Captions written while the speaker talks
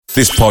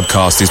This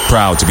podcast is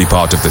proud to be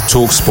part of the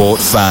TalkSport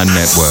Fan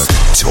Network.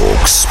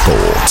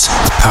 TalkSport.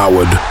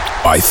 Powered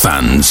by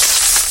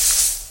fans.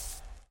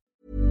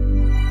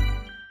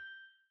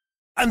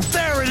 And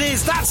there it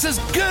is, that's as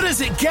good as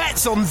it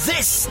gets on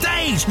this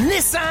stage.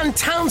 Nissan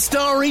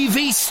Townstar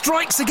EV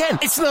strikes again.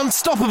 It's an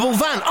unstoppable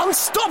van,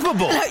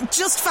 unstoppable.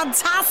 Just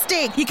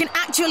fantastic. You can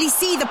actually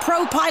see the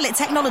ProPilot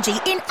technology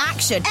in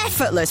action.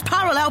 Effortless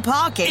parallel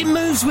parking. It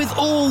moves with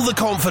all the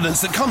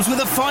confidence that comes with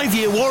a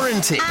 5-year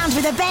warranty. And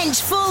with a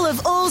bench full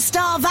of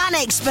all-star van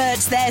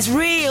experts, there's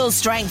real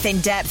strength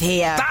in depth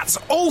here. That's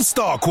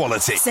all-star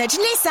quality. Search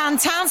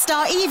Nissan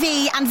Townstar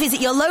EV and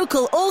visit your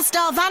local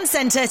all-star van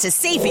centre to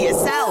see for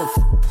yourself.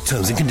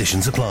 Terms and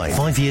conditions apply.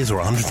 5 years or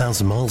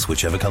 100,000 miles,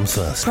 whichever comes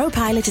first.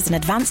 ProPilot is an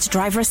advanced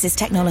driver assist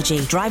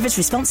technology. Driver's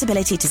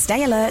responsibility to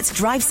stay alert,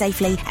 drive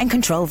safely and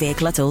control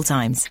vehicle at all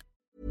times.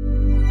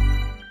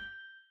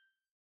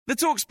 The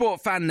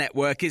TalkSport Fan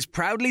Network is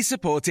proudly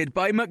supported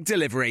by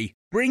McDelivery,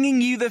 bringing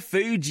you the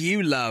food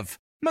you love.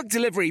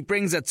 McDelivery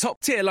brings a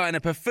top-tier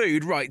lineup of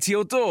food right to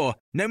your door.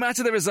 No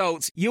matter the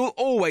result, you'll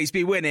always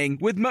be winning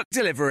with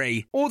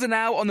McDelivery. Order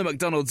now on the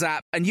McDonald's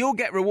app and you'll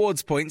get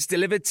rewards points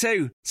delivered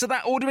too. So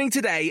that ordering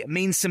today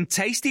means some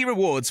tasty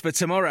rewards for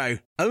tomorrow.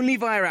 Only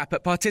via app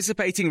at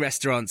participating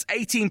restaurants.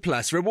 18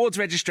 plus. Rewards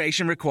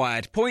registration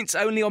required. Points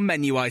only on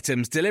menu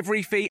items.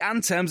 Delivery fee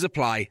and terms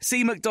apply.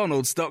 See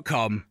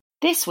mcdonalds.com.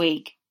 This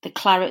week, the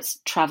Clarets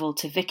travel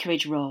to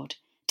Vicarage Road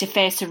to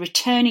face a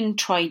returning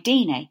Troy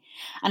Deeney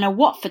and a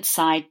Watford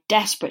side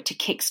desperate to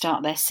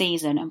kickstart their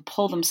season and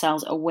pull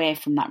themselves away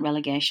from that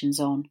relegation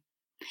zone.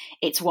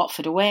 It's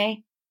Watford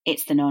away,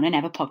 it's the No Nay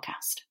Never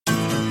podcast.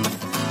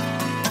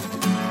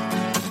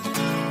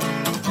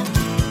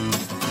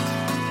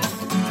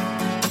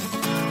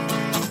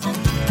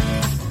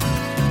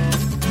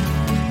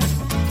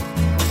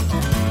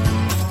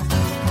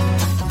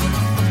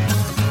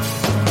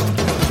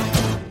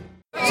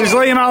 This is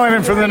Liam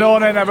Allen from the No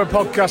Nay Never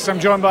podcast. I'm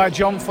joined by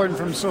John Flynn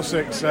from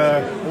Sussex,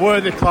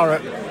 worthy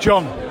claret.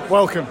 John,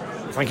 welcome.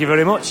 Thank you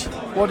very much.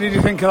 What did you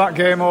think of that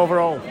game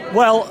overall?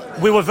 Well,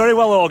 we were very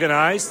well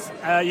organised.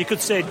 You could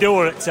say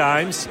dour at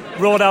times,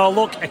 rode our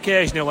luck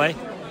occasionally,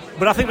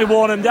 but I think we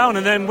wore them down,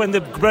 and then when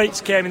the breaks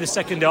came in the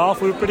second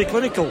half, we were pretty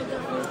clinical.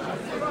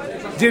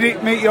 Did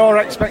it meet your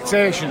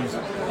expectations?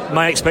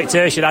 My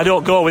expectation? I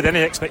don't go with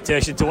any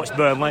expectation to watch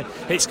Burnley.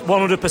 It's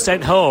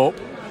 100% hope.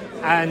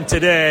 And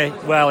today,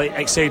 well, it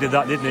exceeded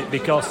that, didn't it?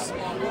 Because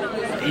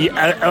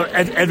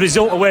a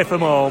result away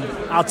from home,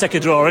 I'll take a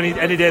draw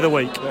any day of the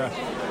week. Yeah.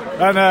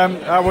 And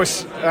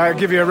I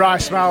give you a wry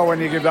smile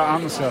when you give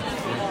that answer.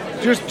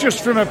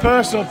 Just from a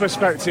personal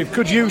perspective,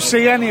 could you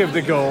see any of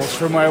the goals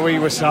from where we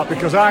were sat?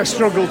 Because I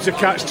struggled to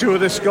catch two of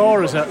the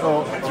scorers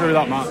through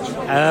that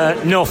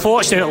match. No,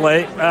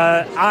 fortunately,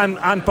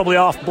 I'm probably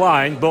half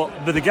blind,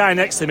 but the guy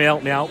next to me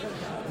helped me out.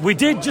 We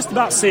did just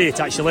about see it,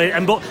 actually.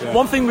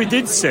 One thing we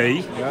did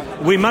see,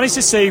 we managed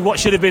to see what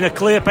should have been a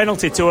clear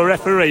penalty to a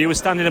referee who was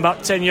standing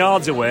about 10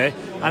 yards away,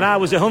 and I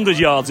was 100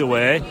 yards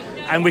away,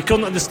 and we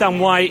couldn't understand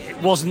why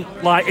it wasn't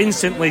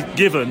instantly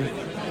given,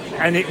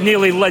 and it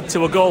nearly led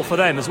to a goal for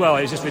them as well.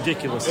 It was just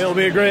ridiculous. It'll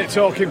be a great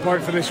talking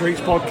point for this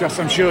week's podcast.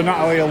 I'm sure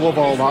Natalie will love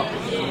all that.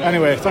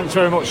 Anyway, thanks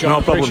very much, Sean.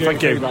 No problem,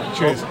 thank you.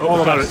 Cheers. All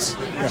the best.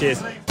 Yeah.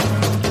 Cheers.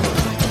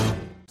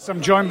 So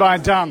I'm joined by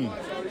Dan,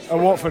 a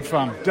Watford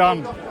fan.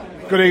 Dan,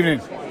 good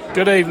evening.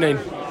 Good evening.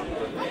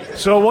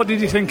 So what did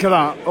you think of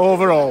that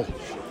overall?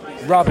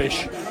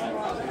 Rubbish.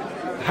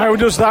 How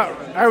does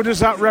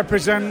that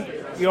represent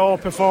your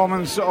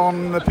performance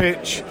on the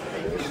pitch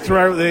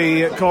throughout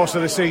the course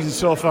of the season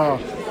so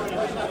far?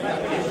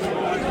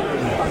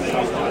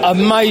 A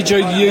major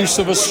use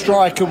of a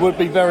striker would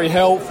be very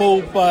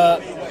helpful,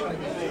 but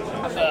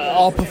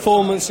our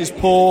performance is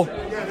poor.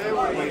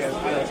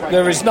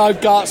 There is no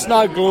guts,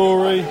 no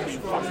glory.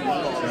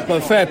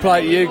 But fair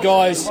play to you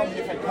guys.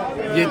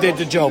 You did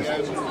the job.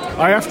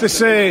 I have to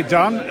say,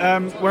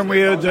 Dan, when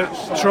we heard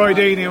that Troy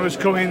Deeney was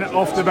coming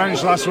off the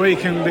bench last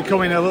week and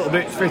becoming a little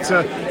bit fitter,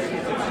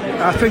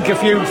 I think a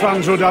few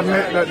fans would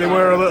admit that they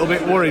were a little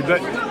bit worried,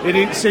 but he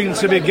didn't seem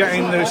to be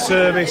getting the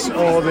service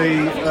or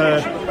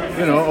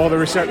the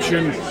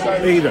reception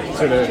either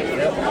today.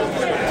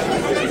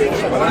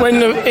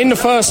 In the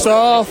first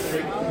half,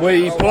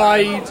 we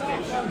played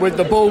with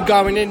the ball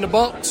going in the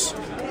box.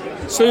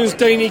 As soon as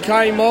Deeney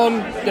came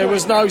on, there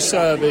was no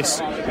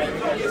service.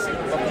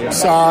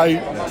 So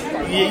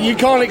you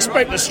can't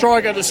expect the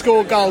striker to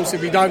score goals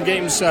if you don't get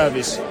him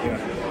service.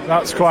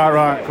 That's quite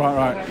right.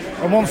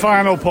 And one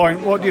final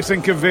point, what do you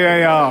think of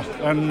VAR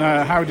and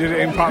how did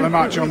it impact the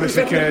match on this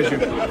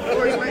occasion?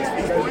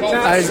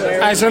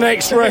 As an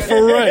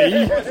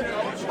ex-referee,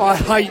 I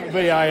hate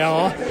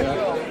VAR,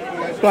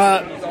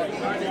 but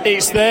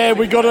it's there,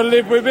 we've got to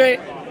live with it.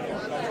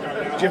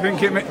 Do you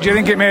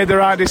think it made the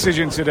right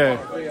decision today?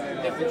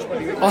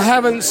 I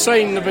haven't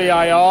seen the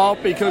VAR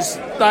because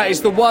that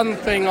is the one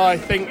thing I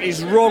think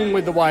is wrong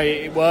with the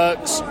way it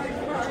works.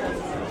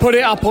 Put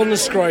it up on the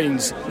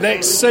screens.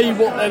 Let's see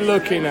what they're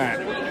looking at.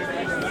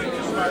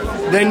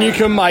 Then you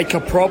can make a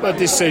proper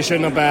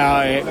decision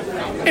about it.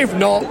 If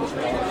not,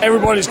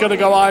 everybody's going to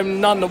go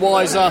home none the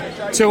wiser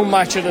till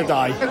match of the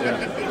day.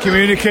 Yeah.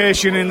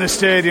 Communication in the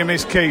stadium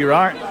is key,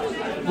 right?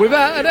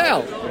 Without a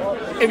doubt.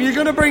 If you're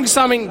going to bring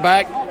something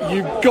back,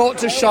 you've got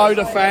to show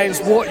the fans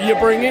what you're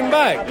bringing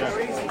back.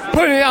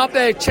 Putting it up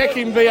there,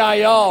 checking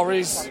VAR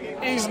is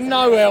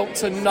no help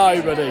to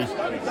nobody.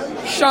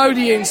 Show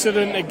the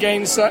incident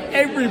again so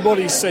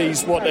everybody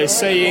sees what they're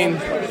seeing.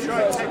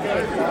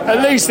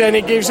 At least then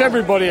it gives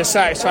everybody a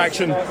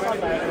satisfaction.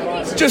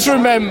 Just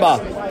remember,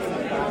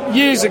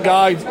 years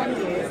ago,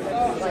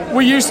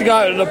 we used to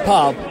go to the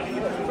pub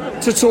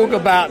to talk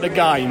about the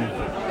game.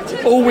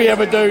 All we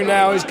ever do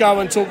now is go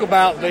and talk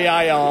about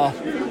VAR.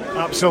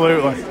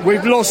 Absolutely.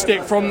 We've lost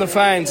it from the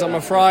fans, I'm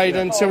afraid,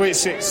 until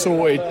it's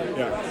sorted.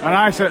 Yeah.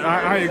 And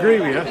I agree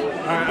with you.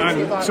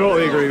 I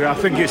totally agree with you. I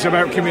think it's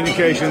about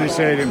communication in the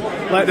stadium.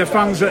 Let the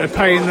fans that are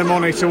paying the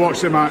money to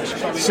watch the match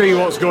see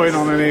what's going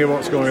on and hear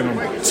what's going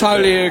on.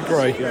 Totally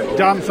agree. Yeah.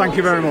 Dan, thank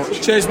you very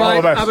much. Cheers, mate. All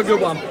the best. Have a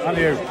good one. And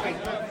you.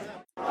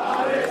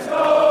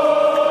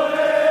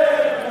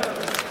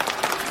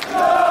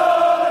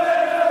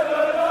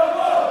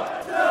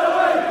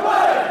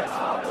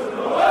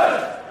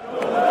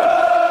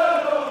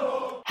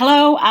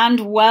 Hello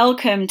and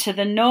welcome to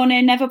the No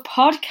Nay Never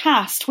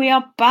podcast. We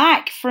are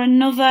back for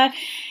another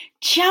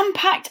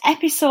jam-packed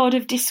episode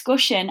of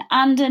discussion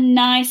and a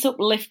nice,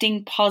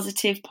 uplifting,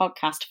 positive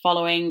podcast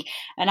following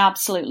an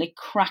absolutely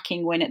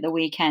cracking win at the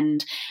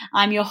weekend.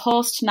 I'm your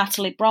host,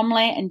 Natalie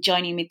Bromley, and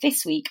joining me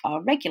this week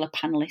are regular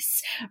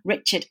panellists,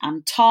 Richard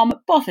and Tom,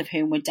 both of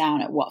whom were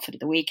down at Watford at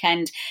the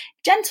weekend.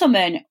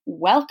 Gentlemen,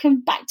 welcome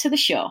back to the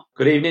show.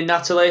 Good evening,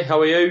 Natalie. How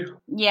are you?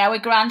 Yeah, we're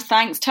grand,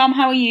 thanks. Tom,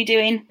 how are you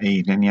doing?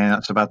 Evening, yeah,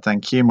 not so bad,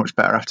 thank you. Much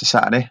better after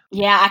Saturday.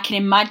 Yeah, I can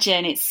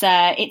imagine. It's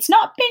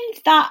not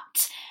been that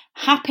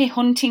happy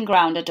hunting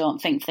ground, I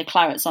don't think, for the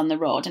Clarets on the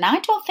road. And I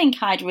don't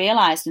think I'd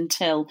realised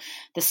until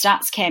the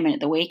stats came in at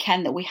the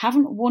weekend that we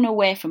haven't won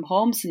away from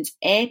home since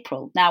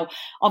April. Now,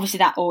 obviously,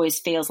 that always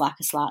feels like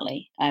a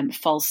slightly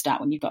false stat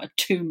when you've got a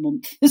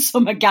 2-month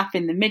summer gap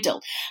in the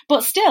middle.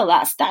 But still,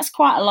 that's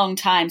quite a long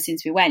time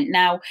since we went.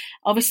 Now,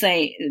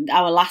 obviously,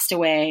 our last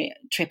away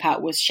trip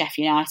out was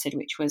Sheffield United,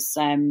 which was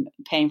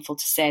painful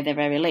to say the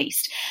very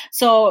least.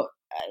 So,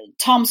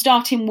 Tom,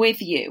 starting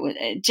with you,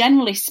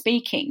 generally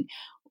speaking,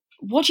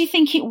 what do you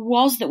think it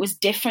was that was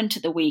different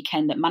at the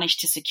weekend that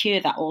managed to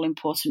secure that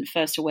all-important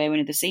first away win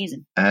of the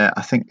season?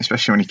 I think,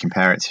 especially when you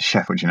compare it to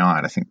Sheffield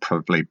United, I think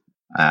probably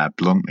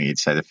bluntly you'd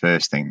say the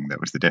first thing that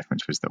was the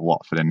difference was that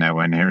Watford are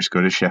nowhere near as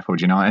good as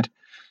Sheffield United.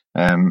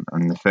 And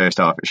the first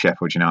half at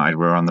Sheffield United,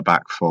 we were on the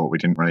back foot. We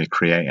didn't really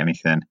create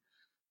anything.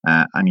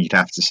 And you'd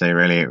have to say,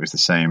 really, it was the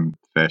same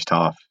first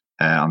half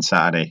on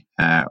Saturday.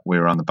 We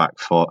were on the back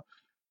foot.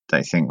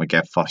 Don't think we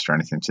gave Foster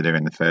anything to do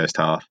in the first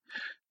half.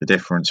 The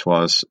difference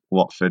was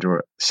Watford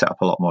were set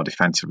up a lot more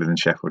defensively than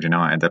Sheffield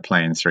United. They're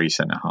playing 3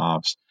 centre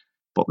halves,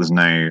 but there's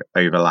no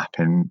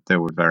overlapping. They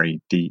were very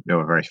deep. They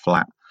were very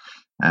flat.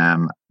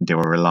 They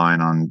were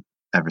relying on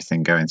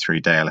everything going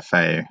through Dale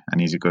Afeu, and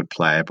he's a good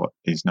player, but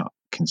he's not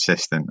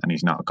consistent and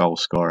he's not a goal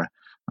scorer.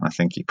 And I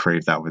think he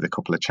proved that with a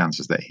couple of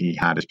chances that he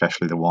had,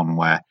 especially the one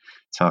where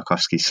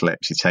Tarkowski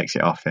slips, he takes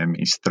it off him,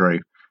 he's through,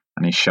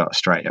 and he's shot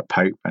straight at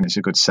Pope, and it's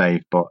a good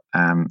save, but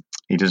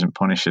he doesn't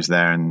punish us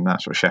there, and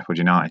that's what Sheffield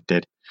United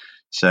did.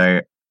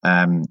 So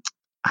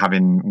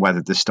having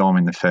weathered the storm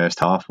in the first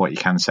half, what you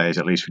can say is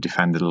at least we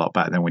defended a lot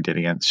better than we did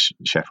against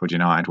Sheffield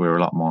United. We were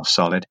a lot more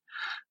solid.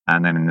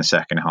 And then in the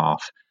second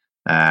half,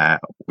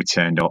 we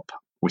turned up.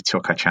 We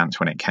took our chance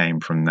when it came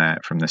from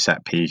the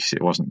set piece.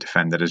 It wasn't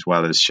defended as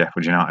well as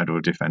Sheffield United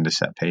would defend a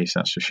set piece,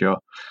 that's for sure.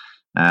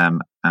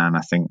 And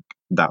I think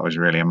that was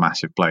really a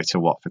massive blow to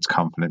Watford's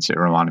confidence. It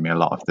reminded me a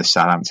lot of the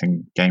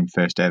Southampton game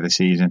first day of the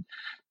season.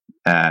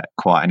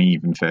 Quite an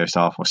even first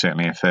half, or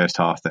certainly a first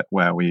half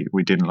where we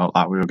didn't look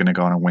like we were going to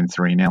go on and win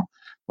 3-0.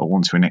 But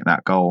once we nicked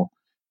that goal,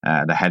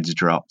 the heads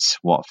dropped.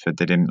 Watford,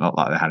 they didn't look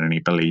like they had any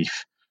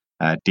belief.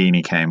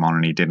 Deeney came on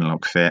and he didn't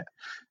look fit.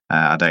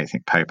 I don't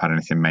think Pope had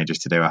anything major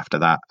to do after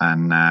that.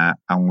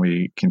 And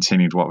we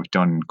continued what we've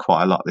done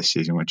quite a lot this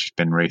season, which has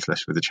been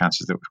ruthless with the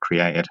chances that we've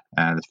created.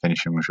 The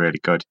finishing was really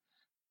good.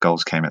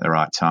 Goals came at the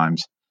right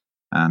times.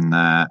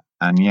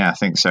 And yeah, I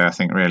think so. I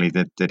think really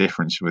the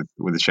difference with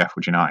the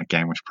Sheffield United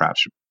game was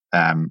perhaps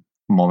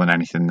more than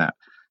anything that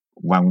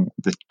when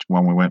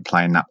we weren't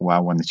playing that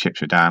well, when the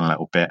chips were down a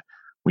little bit,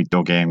 we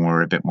dug in,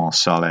 we're a bit more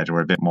solid,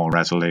 we're a bit more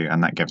resolute,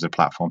 and that gives a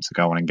platform to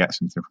go on and get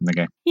something from the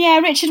game. Yeah,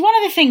 Richard, one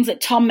of the things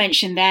that Tom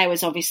mentioned there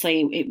was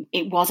obviously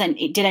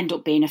it did end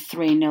up being a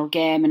 3-0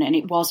 game, and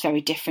it was very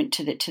different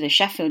to the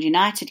Sheffield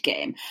United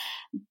game.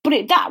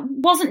 But that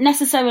wasn't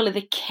necessarily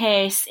the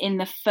case in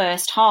the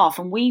first half,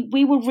 and we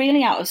were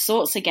really out of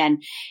sorts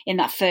again in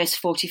that first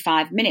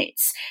 45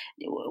 minutes.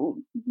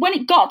 When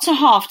it got to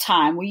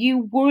half-time, were you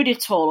worried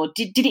at all, or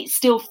did it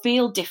still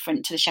feel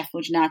different to the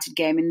Sheffield United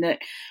game in that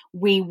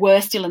we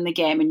were still in the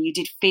game and you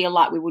did feel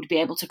like we would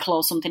be able to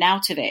close something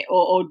out of it?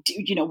 Or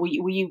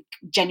were you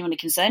genuinely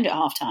concerned at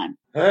half-time?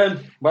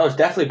 Well, it's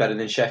definitely better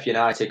than Sheffield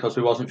United because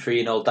we wasn't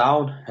 3-0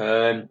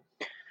 down.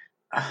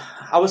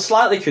 I was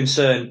slightly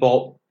concerned,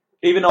 but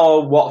even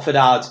though Watford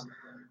had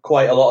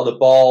quite a lot of the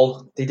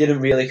ball, they didn't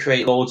really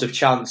create loads of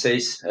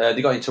chances.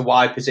 They got into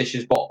wide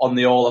positions, but on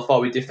the whole, I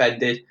thought we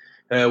defended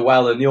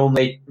well. And the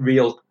only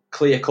real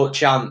clear-cut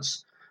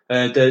chance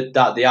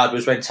that they had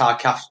was when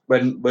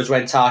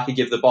Tarky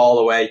gave the ball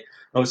away.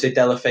 Obviously,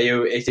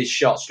 Deulofeu hit his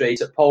shot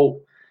straight at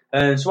Pope.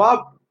 We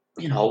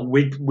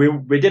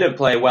didn't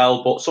play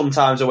well, but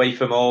sometimes away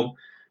from home,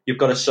 you've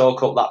got to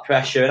soak up that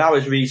pressure. And I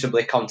was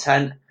reasonably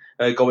content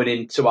going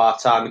into our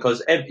time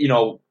because,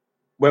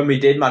 when we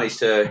did manage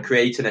to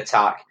create an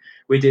attack,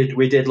 we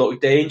did look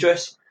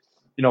dangerous.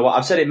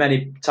 I've said it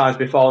many times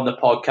before on the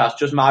podcast.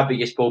 Just my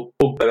biggest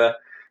bugbear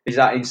is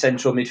that in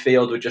central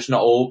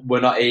midfield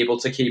we're not able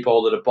to keep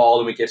hold of the ball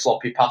and we give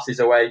sloppy passes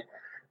away.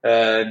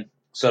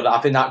 So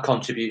I think that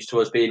contributes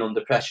to us being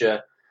under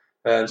pressure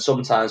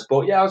sometimes.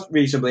 But yeah, I was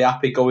reasonably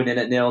happy going in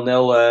at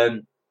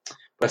 0-0.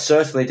 But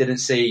certainly didn't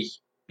see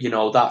that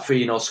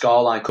 3-0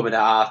 scoreline coming at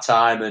our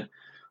time. And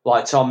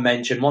like Tom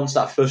mentioned, once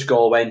that first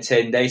goal went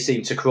in, they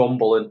seemed to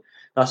crumble, and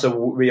that's a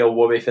real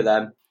worry for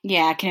them.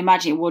 Yeah, I can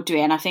imagine it would do.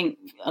 And I think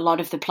a lot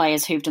of the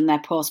players who've done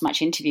their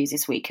post-match interviews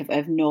this week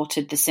have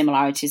noted the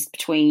similarities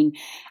between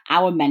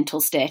our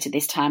mental state at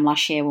this time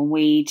last year when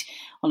we'd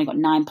only got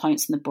 9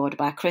 points on the board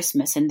by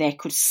Christmas, and they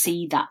could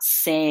see that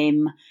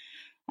same...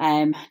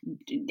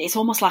 it's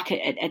almost like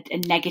a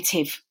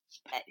negative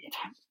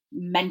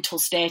mental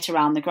state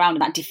around the ground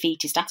and that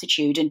defeatist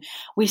attitude, and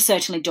we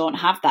certainly don't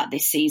have that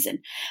this season.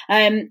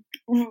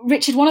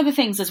 Richard, one of the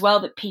things as well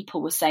that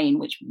people were saying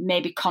which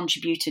maybe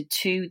contributed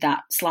to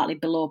that slightly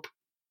below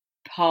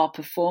par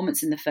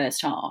performance in the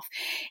first half,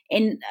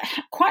 in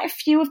quite a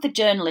few of the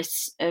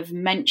journalists have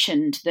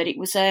mentioned that it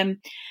was a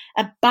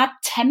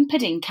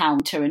bad-tempered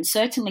encounter, and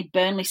certainly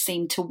Burnley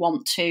seemed to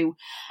want to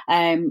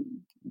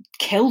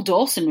kill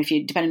Dawson,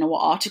 depending on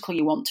what article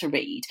you want to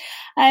read.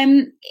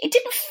 It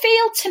didn't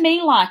feel to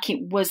me like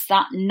it was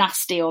that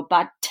nasty or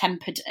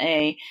bad-tempered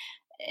a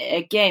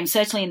game,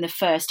 certainly in the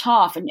first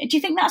half. And do you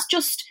think that's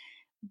just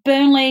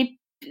Burnley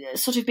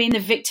sort of being the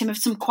victim of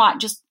some quite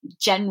just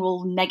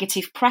general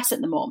negative press at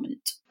the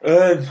moment?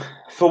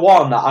 For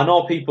one, I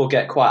know people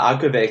get quite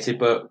aggravated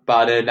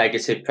by the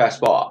negative press,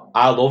 but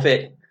I love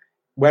it.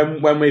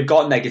 When we've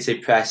got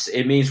negative press,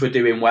 it means we're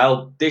doing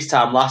well. This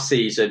time last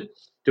season,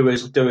 there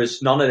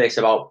was none of this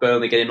about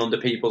Burnley getting under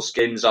people's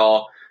skins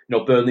or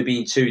Burnley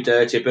being too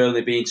dirty,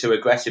 Burnley being too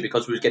aggressive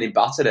because we was getting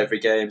battered every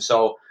game.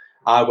 So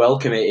I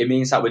welcome it. It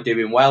means that we're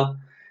doing well.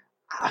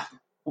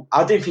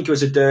 I didn't think it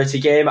was a dirty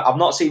game. I've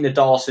not seen the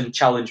Dawson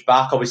challenge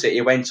back. Obviously,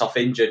 he went off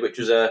injured, which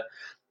was a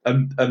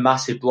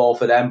massive blow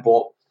for them.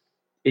 But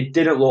it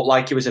didn't look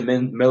like it was a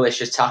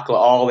malicious tackle at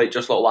all. It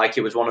just looked like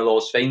it was one of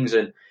those things.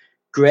 And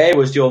Gray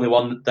was the only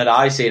one that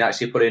I seen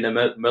actually put in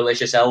a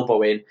malicious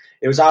elbow in.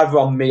 It was either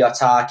on me or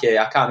Tarky.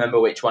 I can't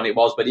remember which one it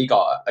was, but he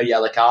got a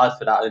yellow card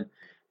for that and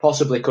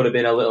possibly could have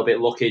been a little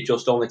bit lucky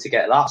just only to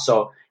get that.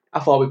 So I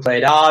thought we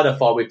played hard. I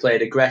thought we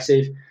played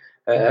aggressive.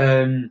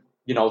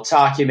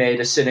 Tarky made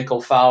a cynical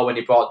foul when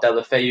he brought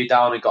Deulofeu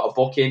down and got a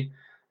booking.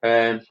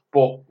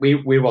 But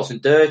we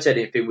wasn't dirty. I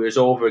didn't think we was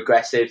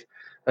over-aggressive.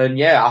 And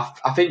yeah,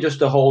 I think just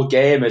the whole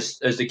game, as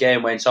the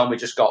game went on, we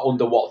just got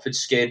under Watford's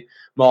skin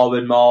more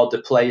and more,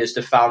 the players,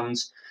 the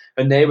fans.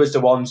 And they was the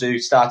ones who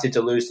started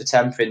to lose the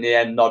temper in the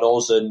end, not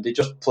us, and they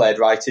just played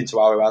right into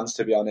our hands,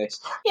 to be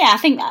honest. Yeah, I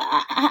think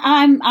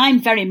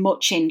I'm very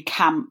much in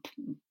camp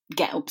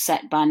get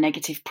upset by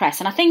negative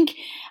press, and I think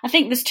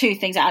there's two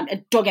things.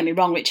 Don't get me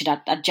wrong, Richard.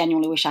 I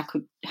genuinely wish I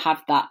could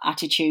have that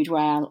attitude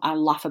where I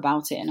laugh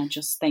about it and I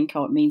just think,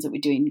 it means that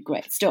we're doing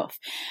great stuff.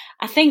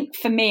 I think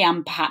for me,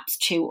 I'm perhaps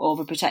too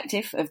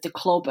overprotective of the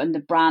club and the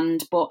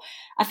brand, but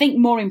I think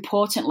more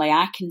importantly,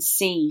 I can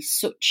see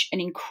such an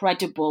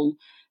incredible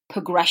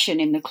progression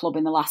in the club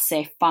in the last,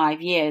 say,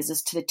 5 years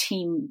as to the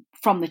team,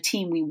 from the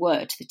team we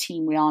were to the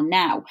team we are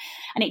now.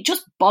 And it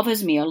just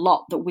bothers me a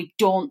lot that we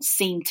don't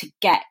seem to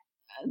get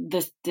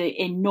the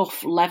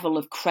enough level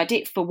of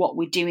credit for what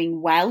we're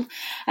doing well,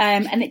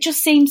 and it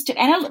just seems to.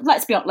 And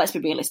let's be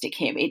realistic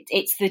here.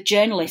 It's the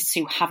journalists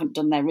who haven't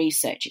done their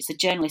research. It's the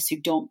journalists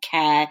who don't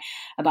care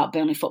about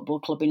Burnley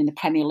Football Club being in the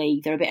Premier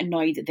League. They're a bit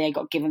annoyed that they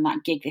got given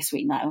that gig this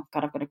week. Like, oh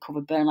God, I've got to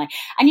cover Burnley.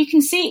 And you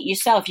can see it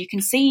yourself. You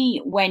can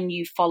see when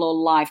you follow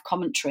live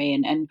commentary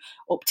and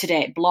up to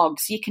date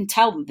blogs. You can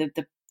tell that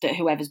that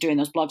whoever's doing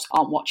those blogs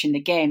aren't watching the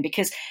game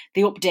because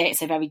the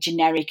updates are very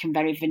generic and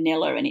very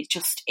vanilla, and it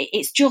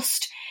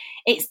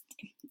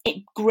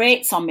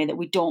grates on me that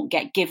we don't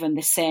get given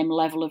the same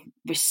level of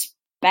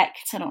respect.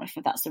 I don't know if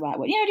that's the right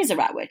word. Yeah, it is the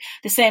right word.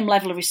 The same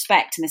level of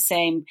respect and the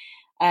same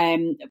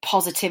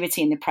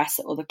positivity in the press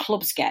that other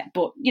clubs get.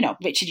 But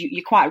Richard,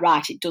 you're quite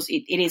right.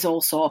 It is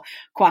also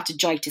quite a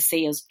joy to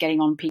see us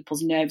getting on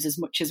people's nerves as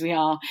much as we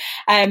are.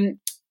 And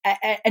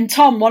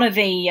Tom, one of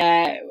the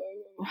I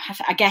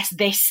guess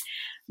this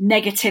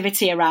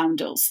negativity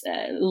around us,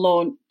 it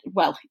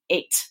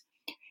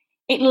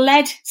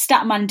led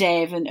Statman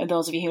Dave, and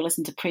those of you who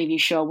listen to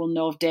previous show will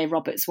know of Dave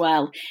Roberts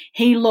well.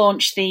 He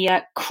launched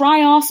the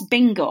Cryos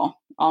Bingo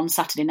on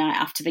Saturday night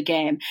after the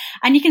game.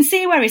 And you can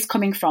see where he's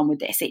coming from with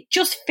this. It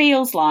just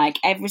feels like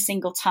every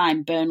single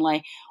time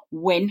Burnley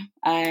win,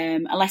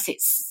 unless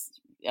it's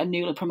a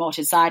newly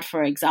promoted side,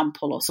 for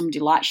example, or somebody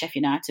like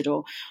Sheffield United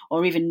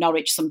or even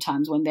Norwich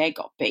sometimes when they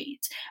got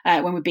beat,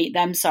 when we beat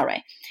them,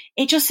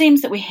 it just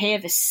seems that we hear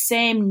the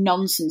same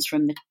nonsense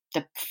from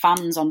the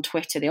fans on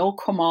Twitter. They all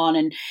come on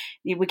and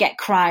we get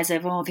cries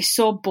of, oh, they're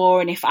so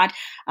boring. We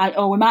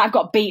might have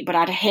got beat, but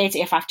I'd hate it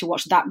if I have to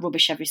watch that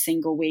rubbish every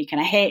single week.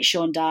 And I hate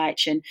Sean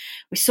Dyche. And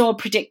we're so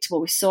predictable.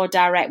 We're so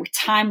direct. We're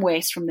time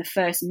waste from the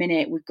first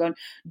minute. We've got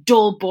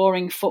dull,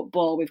 boring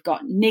football. We've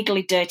got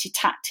niggly, dirty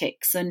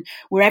tactics. And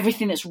we're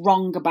everything that's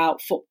wrong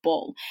about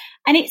football.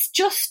 And it's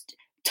just,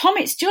 Tom,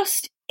 I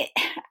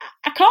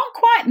can't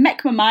quite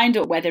make my mind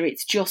up whether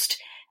it's just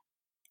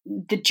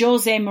the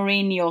Jose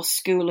Mourinho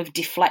school of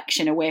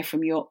deflection away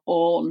from your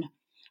own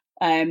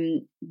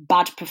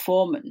bad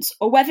performance,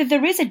 or whether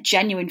there is a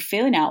genuine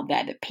feeling out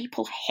there that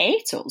people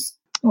hate us.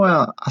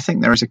 Well, I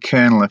think there is a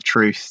kernel of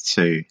truth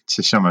to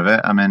some of it.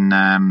 I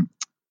mean,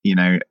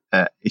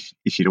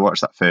 if you'd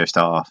watched that first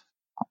half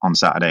on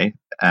Saturday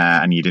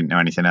and you didn't know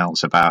anything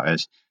else about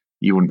us,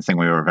 you wouldn't think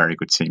we were a very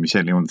good team. You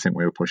certainly wouldn't think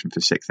we were pushing for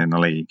 6th in the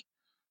league.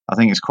 I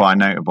think it's quite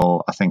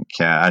notable. I think,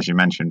 as you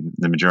mentioned,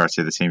 the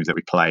majority of the teams that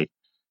we play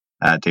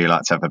do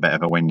like to have a bit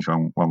of a whinge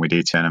when we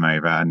do turn them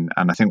over. And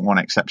I think one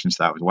exception to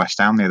that was West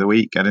Ham the other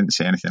week. I didn't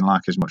see anything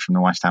like as much from the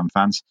West Ham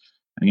fans.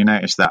 And you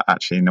notice that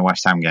actually in the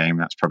West Ham game,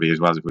 that's probably as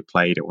well as we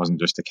played. It wasn't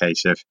just a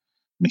case of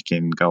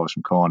nicking goals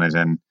from corners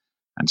and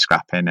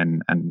scrapping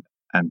and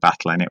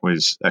battling. It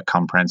was a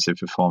comprehensive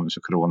performance.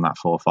 We could have won that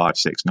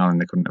 4-5-6-0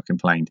 and they couldn't have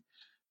complained.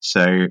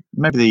 So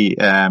maybe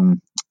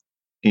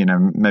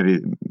maybe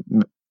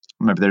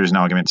there is an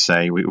argument to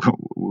say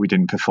we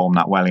didn't perform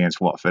that well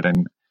against Watford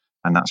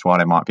and that's why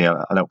there might be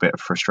a little bit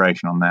of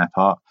frustration on their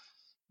part.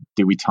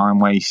 Do we time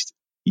waste?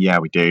 Yeah,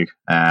 we do.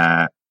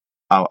 I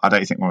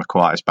don't think we're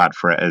quite as bad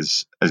for it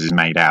as is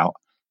made out.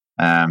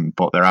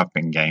 But there have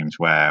been games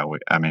where,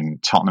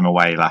 Tottenham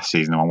away last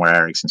season, the one where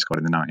Eriksen scored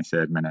in the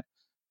 93rd minute,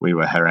 we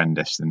were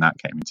horrendous in that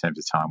game in terms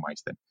of time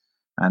wasting.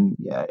 And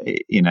yeah,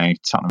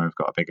 Tottenham have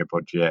got a bigger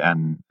budget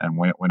and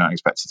we're not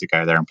expected to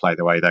go there and play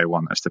the way they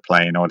want us to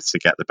play in order to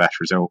get the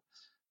best result.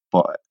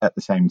 But at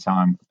the same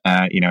time,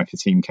 if a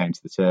team came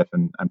to the turf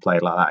and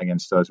played like that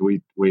against us,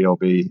 we'd all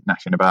be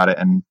gnashing about it,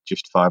 and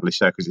justifiably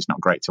so, because it's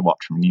not great to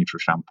watch from a neutral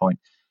standpoint.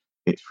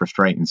 It's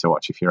frustrating to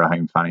watch if you're a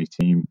home fan whose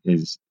team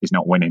is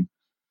not winning.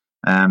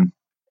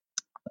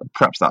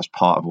 Perhaps that's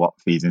part of what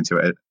feeds into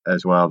it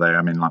as well, though.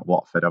 I mean, like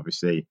Watford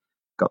obviously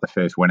got the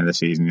first win of the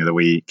season the other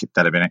week.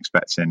 They'd have been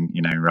expecting,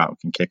 right, we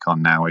can kick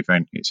on now.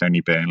 It's only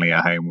Burnley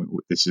at home.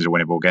 This is a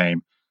winnable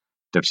game.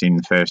 They've seen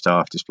the first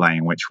half display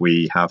in which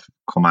we have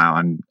come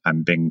out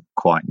and been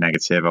quite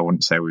negative. I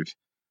wouldn't say we've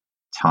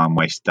time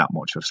wasted that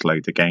much or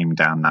slowed the game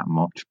down that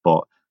much,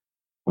 but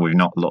we've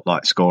not looked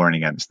like scoring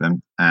against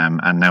them.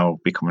 And now we'll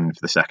be coming for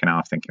the second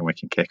half thinking we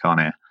can kick on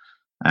here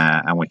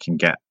and we can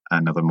get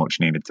another much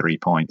needed 3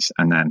 points.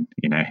 And then,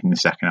 in the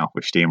second half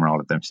we've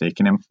steamrolled them. So you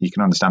can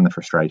understand the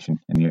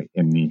frustration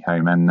in the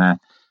home end there.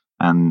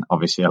 And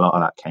obviously a lot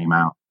of that came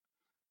out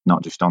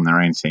not just on their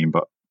own team,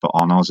 but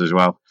on us as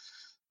well.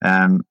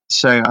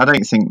 So I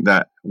don't think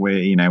that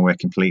we're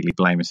completely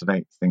blameless. I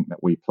don't think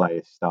that we play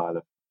a style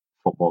of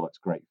football that's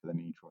great for the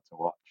neutral to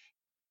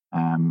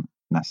watch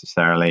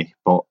necessarily,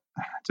 but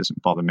it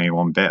doesn't bother me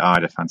one bit. I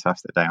had a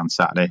fantastic day on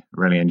Saturday.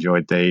 Really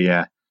enjoyed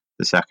the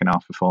second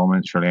half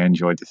performance. Really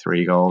enjoyed the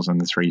 3 goals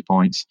and the 3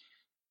 points.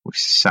 We've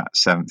sat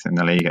 7th in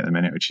the league at the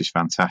minute, which is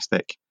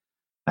fantastic.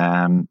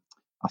 I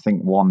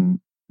think one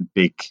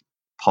big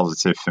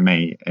positive for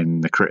me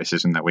in the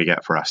criticism that we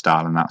get for our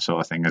style and that sort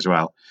of thing as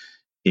well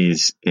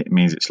is it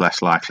means it's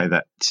less likely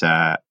that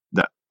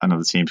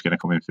another team's going to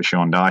come in for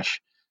Sean Dyche.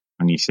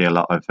 When you see a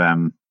lot of,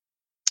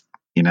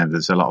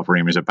 there's a lot of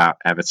rumours about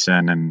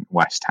Everton and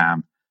West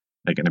Ham.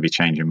 They're going to be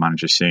changing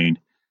managers soon.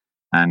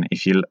 And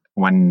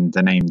when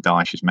the name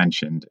Dyche is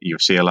mentioned, you'll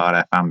see a lot of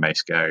their fan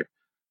base go,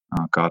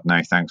 oh God,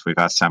 no thanks, we've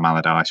had Sam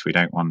Allardyce, we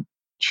don't want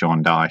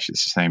Sean Dyche,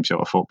 it's the same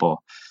sort of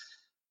football.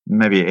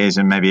 Maybe it is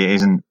and maybe it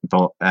isn't,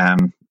 but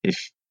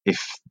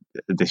if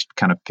this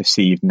kind of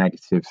perceived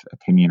negative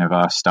opinion of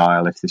our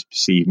style, if this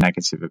perceived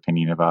negative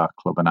opinion of our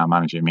club and our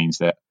manager means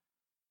that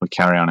we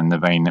carry on in the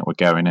vein that we're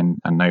going and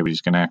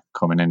nobody's going to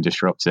come in and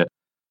disrupt it,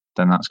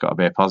 then that's got to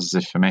be a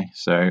positive for me.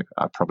 So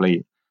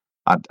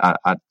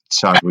I'd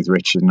side with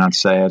Richard and I'd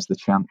say, as the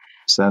chant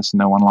says,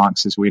 no one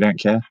likes us, we don't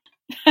care.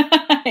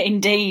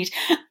 Indeed.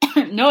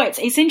 No,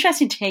 it's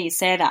interesting to hear you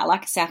say that.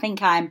 Like I say, I think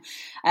I'm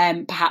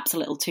perhaps a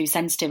little too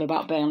sensitive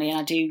about Burnley, and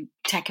I do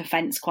take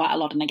offence quite a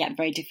lot, and I get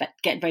very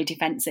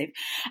defensive.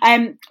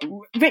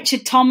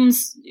 Richard,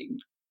 Tom's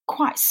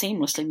quite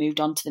seamlessly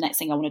moved on to the next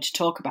thing I wanted to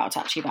talk about,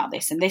 actually, about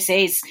this, and this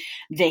is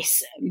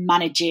this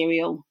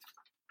managerial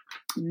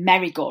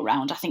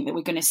merry-go-round I think that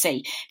we're going to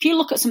see. If you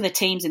look at some of the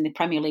teams in the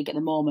Premier League at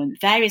the moment,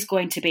 there is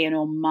going to be an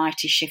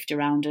almighty shift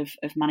around of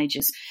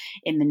managers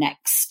in the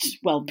next,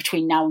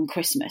 between now and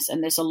Christmas,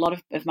 and there's a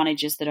lot of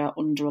managers that are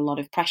under a lot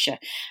of pressure.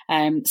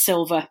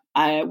 Silva,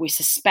 we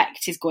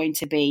suspect, is going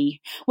to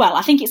be,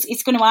 I think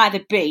it's going to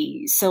either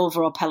be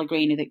Silva or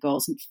Pellegrini that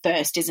goes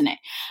first, isn't it?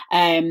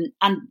 And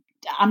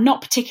I'm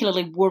not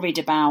particularly worried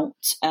about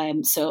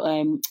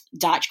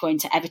Dyche going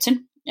to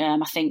Everton.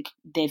 I think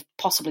they've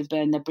possibly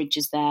burned their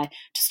bridges there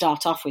to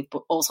start off with,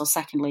 but also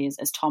secondly,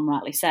 as Tom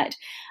rightly said,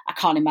 I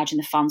can't imagine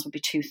the fans would be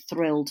too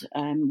thrilled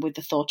with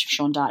the thought of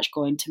Sean Dyche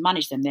going to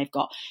manage them. They've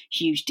got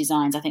huge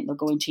designs. I think they'll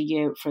go into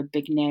Europe for a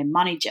big name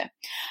manager.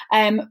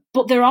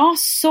 But there are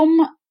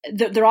some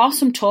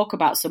talk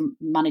about some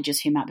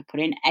managers who might be put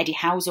in. Eddie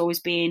Howe's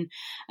always been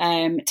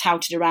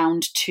touted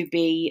around to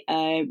be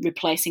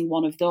replacing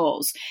one of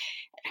those.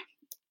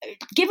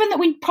 Given that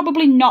we're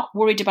probably not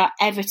worried about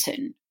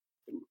Everton,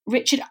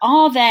 Richard,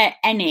 are there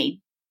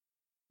any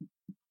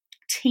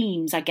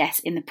teams, I guess,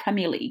 in the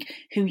Premier League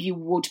who you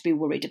would be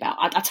worried about?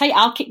 I'll tell you,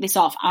 I'll kick this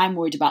off. I'm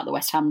worried about the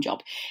West Ham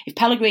job. If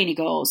Pellegrini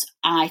goes,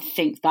 I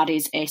think that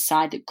is a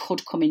side that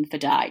could come in for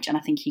Dyche, and I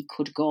think he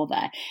could go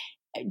there.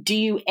 Do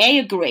you A,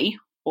 agree,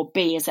 or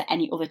B, is there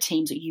any other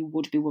teams that you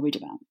would be worried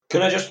about?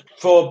 Can I just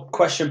throw a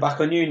question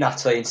back on you,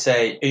 Natalie, and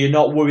say, are you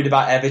not worried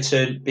about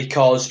Everton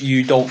because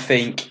you don't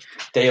think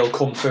they'll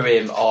come for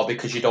him, or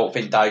because you don't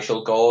think Dyche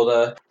will go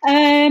there?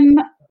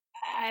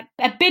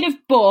 A bit of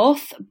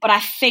both, but I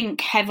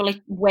think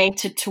heavily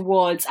weighted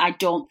towards I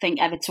don't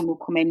think Everton will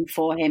come in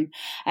for him.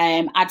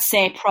 I'd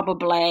say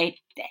probably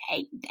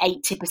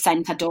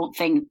 80%. I don't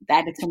think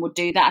Everton would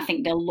do that. I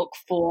think they'll look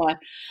for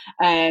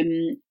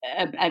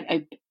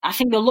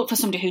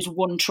somebody who's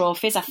won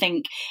trophies. I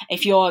think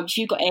if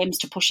you've got aims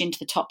to push into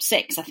the top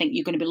six, I think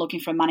you're going to be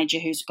looking for a manager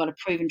who's got a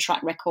proven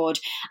track record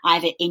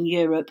either in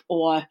Europe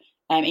or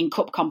in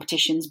cup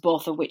competitions,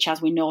 both of which,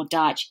 as we know,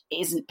 Dyche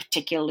isn't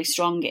particularly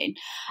strong in.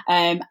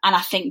 And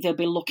I think they'll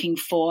be looking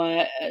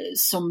for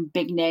some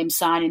big name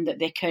signing that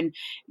they can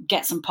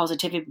get some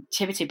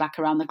positivity back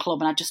around the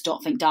club, and I just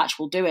don't think Dyche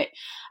will do it.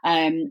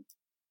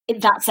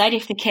 That said,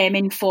 if they came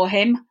in for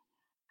him,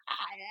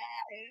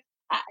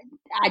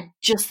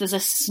 there's a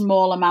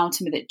small amount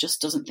of me that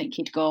just doesn't think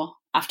he'd go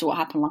after what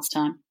happened last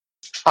time.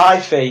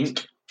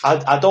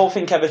 I don't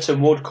think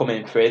Everton would come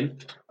in for him,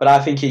 but I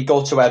think he'd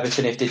go to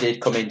Everton if they did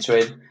come into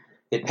him.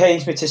 It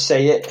pains me to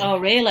say it. Oh,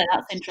 really?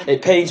 That's interesting.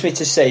 It pains me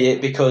to say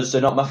it because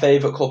they're not my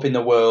favourite club in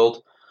the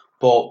world,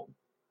 but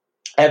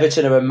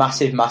Everton are a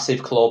massive,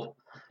 massive club.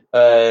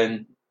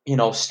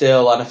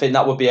 Still, and I think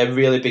that would be a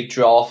really big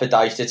draw for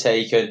Dyche to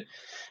take. And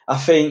I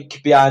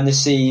think behind the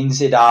scenes,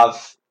 he'd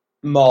have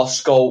more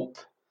scope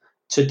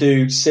to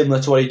do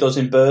similar to what he does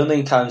in Burnley,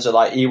 in terms of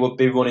like he would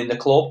be running the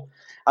club.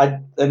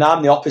 And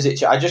I'm the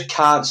opposite. I just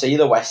can't see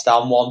the West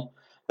Ham one.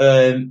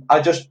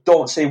 I just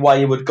don't see why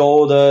he would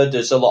go there.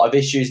 There's a lot of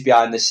issues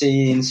behind the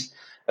scenes.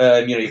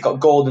 You've got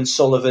Gordon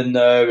Sullivan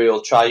there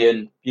who'll try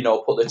and,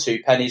 put the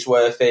 2 pennies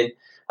worth in.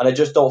 And I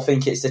just don't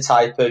think it's the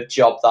type of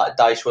job that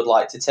Dyche would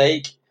like to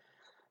take.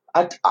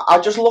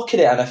 I just look at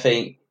it and I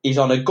think he's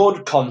on a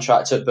good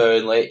contract at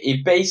Burnley.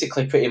 He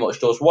basically pretty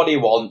much does what he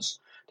wants.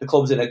 The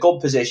club's in a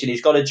good position.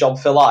 He's got a job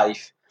for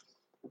life.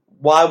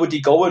 Why would he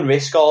go and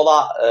risk all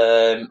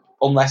that?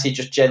 Unless he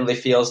just generally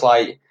feels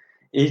like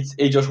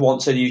he just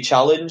wants a new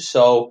challenge.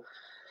 So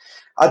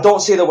I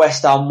don't see the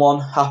West Ham one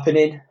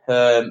happening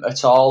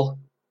at all.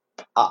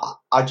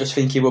 I just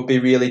think he would be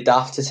really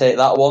daft to take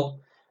that one.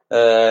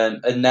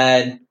 And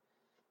then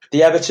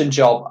the Everton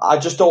job, I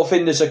just don't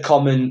think there's a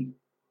common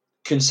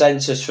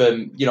consensus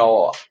from,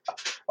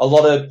 a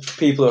lot of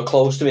people who are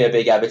close to me are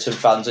big Everton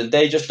fans, and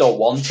they just don't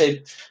want him.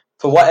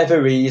 For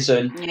whatever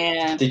reason,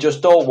 They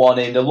just don't want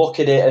him. They look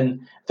at it,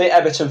 and I think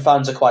Everton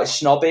fans are quite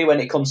snobby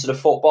when it comes to the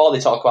football. They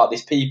talk about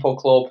this people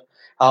club,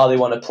 how they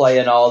want to play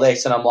and all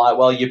this, and I'm like,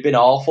 well, you've been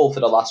awful for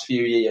the last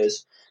few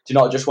years. Do you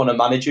not just want a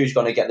manager who's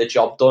going to get the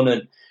job done?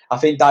 And I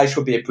think Dyche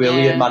would be a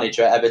brilliant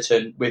manager at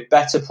Everton with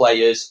better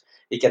players.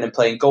 He'd get them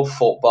playing good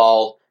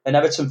football, and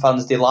Everton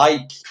fans, they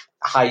like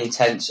high,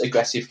 intense,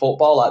 aggressive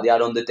football like they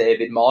had under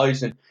David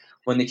Moyes, and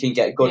when they can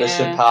get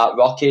Goodison Park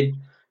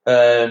rocking.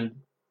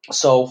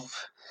 So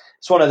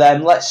it's one of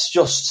them. Let's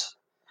just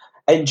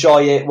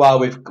enjoy it while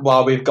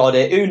we've got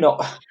it. Who not?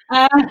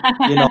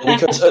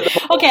 Because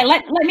okay.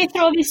 Let me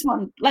throw this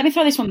one. Let me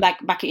throw this one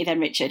back at you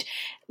then, Richard.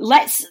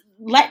 Let's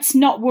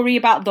not worry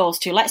about those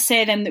two. Let's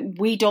say then that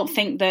we don't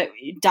think that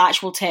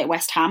Dyche will take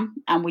West Ham,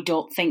 and we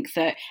don't think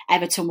that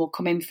Everton will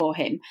come in for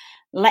him.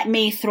 Let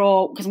me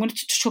throw, because I'm going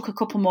to chuck a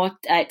couple more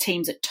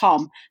teams at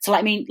Tom. So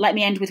let me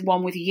end with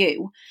one with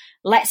you.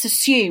 Let's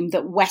assume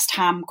that West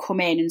Ham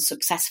come in and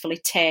successfully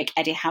take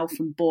Eddie Howe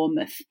from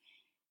Bournemouth.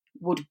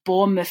 Would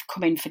Bournemouth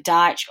come in for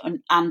Dyche,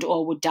 and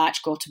or would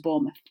Dyche go to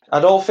Bournemouth?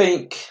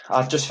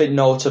 I just think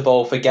no to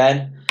both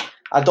again.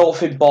 I don't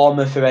think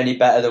Bournemouth are any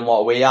better than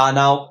what we are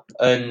now.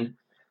 And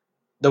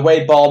the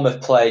way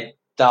Bournemouth play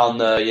down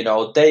there,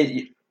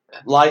 they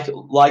like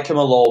them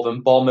or love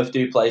them. Bournemouth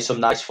do play some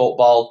nice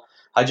football.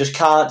 I just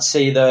can't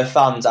see the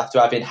fans, after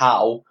having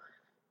Howe,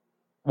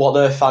 what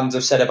the fans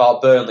have said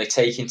about Burnley,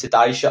 taking to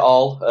Dyche at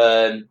all.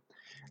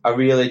 I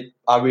really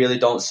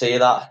don't see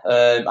that.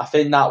 I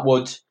think that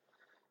would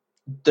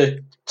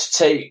to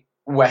take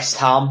West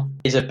Ham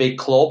is a big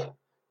club,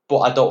 but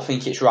I don't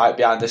think it's right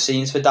behind the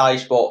scenes for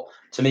Dyche. But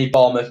to me,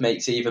 Bournemouth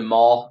makes even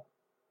more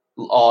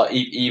or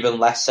even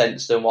less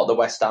sense than what the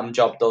West Ham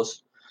job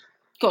does.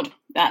 Good.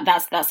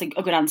 That's a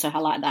good answer. I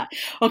like that.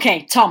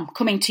 Okay, Tom,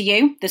 coming to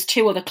you. There's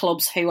two other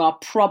clubs who are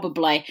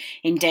probably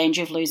in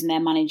danger of losing their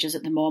managers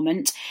at the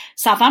moment.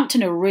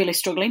 Southampton are really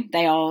struggling.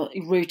 They are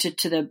rooted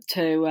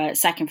to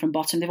second from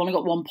bottom. They've only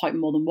got 1 point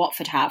more than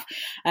Watford have,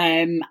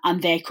 and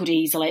they could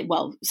easily.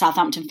 Well,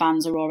 Southampton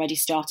fans are already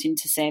starting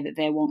to say that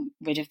they want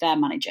rid of their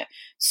manager.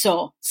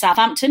 So,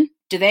 Southampton,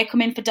 do they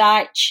come in for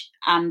Dyche?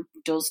 And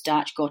does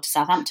Dyche go to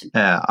Southampton?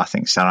 I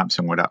think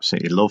Southampton would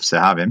absolutely love to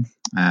have him.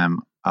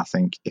 I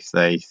think if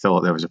they thought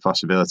there was a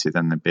possibility,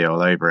 then they'd be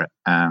all over it.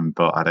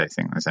 But I don't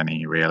think there's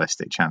any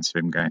realistic chance of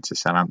him going to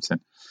Southampton.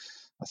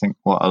 I think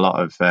what a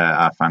lot of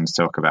our fans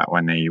talk about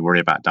when they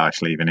worry about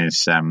Dyche leaving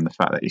is the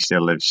fact that he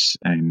still lives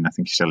in, I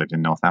think he still lives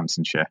in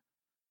Northamptonshire,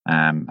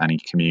 and he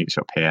commutes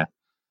up here.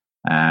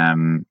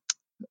 And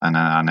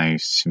I know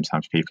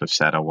sometimes people have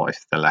said, what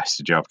if the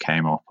Leicester job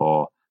came up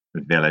or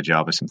the Villa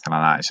job or something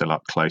like that? It's a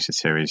lot closer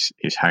to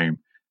his home.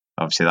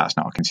 Obviously, that's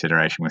not a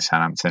consideration with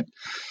Southampton.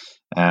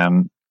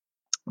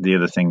 The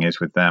other thing is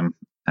with them,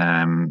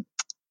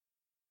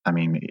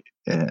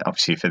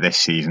 obviously for this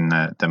season,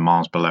 the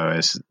miles below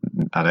us,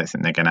 I don't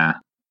think they're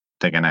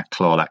gonna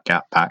claw that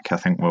gap back. I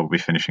think we'll be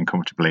finishing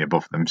comfortably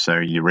above them. So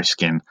you're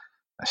risking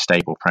a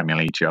stable Premier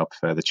League job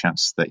for the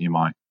chance that you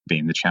might be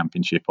in the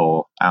Championship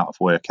or out of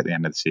work at the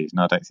end of the season.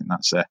 I don't think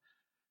that's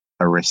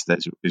a risk that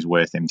is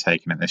worth him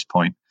taking at this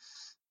point.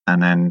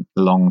 And then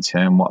long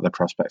term, what are the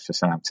prospects for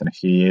Southampton? A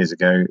few years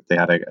ago, they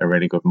had a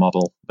really good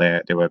model.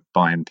 They were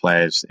buying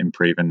players,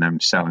 improving them,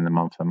 selling them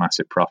on for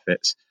massive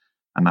profits,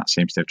 and that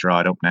seems to have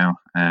dried up now.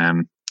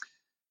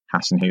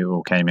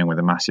 Hasenhüttl came in with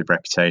a massive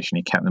reputation.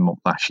 He kept them up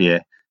last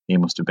year. He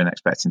must have been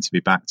expecting to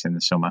be backed in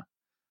the summer.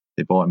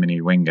 They bought him a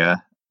new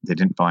winger. They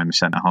didn't buy him a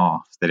centre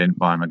half. They didn't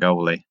buy him a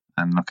goalie.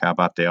 And look how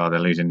bad they are. They're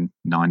losing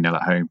 9-0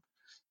 at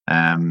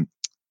home.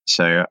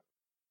 So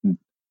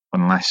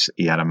unless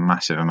he had a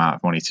massive amount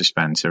of money to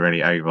spend to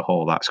really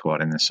overhaul that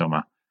squad in the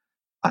summer,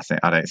 I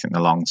don't think the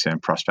long-term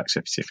prospects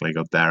are particularly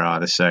good there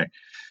either. So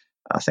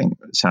I think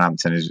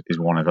Southampton is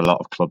one of a lot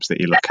of clubs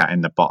that you look at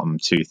in the bottom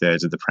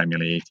 2/3 of the Premier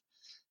League.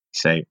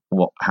 Say,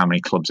 how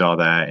many clubs are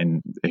there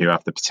who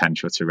have the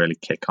potential to really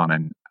kick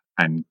on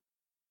and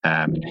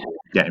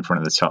get in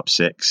front of the top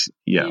six?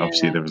 Yeah,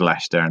 obviously there was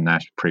Leicester, and they're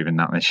proving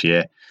that this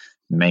year.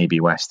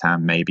 Maybe West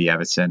Ham, maybe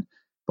Everton.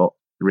 But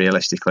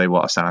realistically,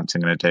 what are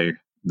Southampton going to do?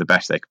 The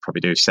best they could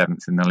probably do is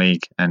 7th in the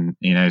league, and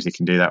he knows he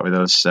can do that with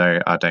us. So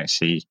I don't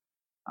see,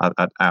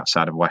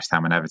 outside of West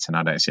Ham and Everton,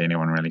 I don't see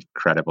anyone really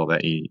credible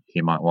that he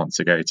might want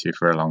to go to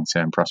for a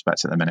long-term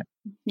prospect at the minute.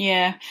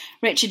 Yeah.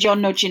 Richard, you're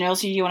nudging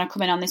us. You want to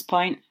come in on this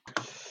point?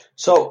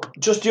 So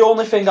just the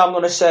only thing I'm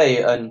going to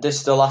say, and this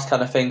is the last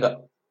kind of thing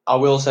I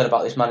will say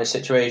about this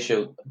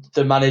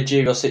the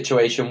managerial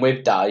situation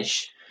with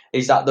Dyche,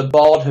 is that the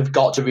board have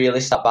got to really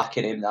start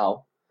backing him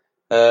now.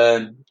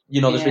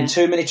 There's been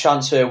too many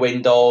transfer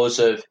windows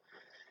of,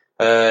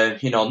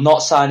 not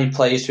signing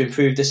players to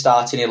improve the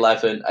starting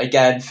 11.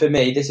 Again, for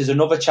me, this is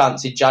another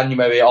chance in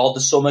January or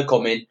the summer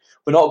coming.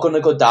 We're not going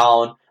to go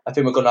down. I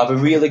think we're going to have a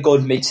really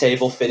good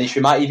mid-table finish.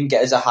 We might even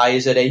get as high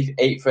as an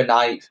 8th or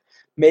 9th,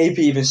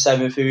 maybe even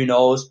 7th, who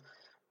knows.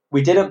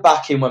 We didn't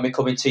back him when we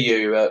come into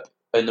Europe,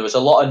 and there was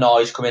a lot of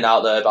noise coming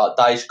out there about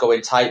Dyche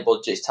going tight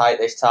budgets, tight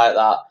this, tight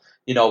that.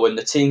 When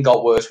the team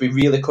got worse, we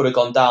really could have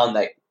gone down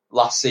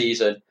last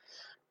season.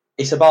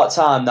 It's about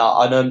time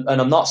now, and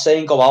I'm not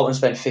saying go out and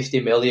spend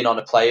 50 million on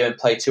a player and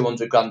play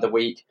 200 grand a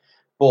week,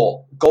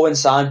 but go and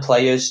sign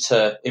players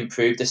to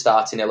improve the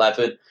starting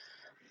 11.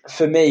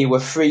 For me, we're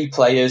 3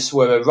 players.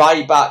 We're a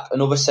right back,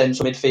 another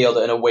central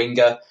midfielder, and a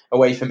winger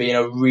away from being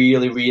a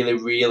really, really,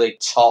 really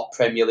top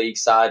Premier League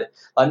side.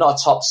 Like not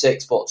a top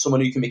 6, but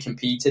someone who can be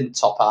competing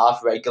top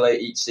half regularly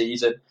each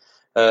season.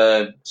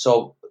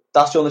 So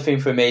that's the only thing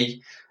for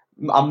me.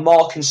 I'm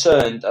more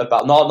concerned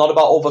about not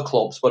about other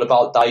clubs, but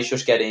about Dyche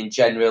just getting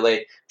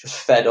generally just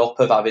fed up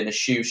of having a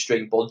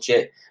shoestring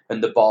budget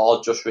and the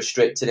board just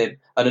restricting him.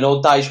 And I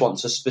know Dyche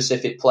wants a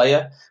specific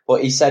player,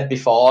 but he said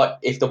before,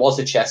 if there was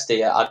a chest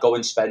here, I'd go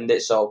and spend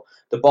it. So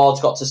the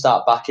board's got to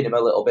start backing him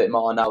a little bit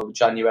more now with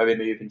January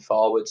moving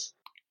forwards.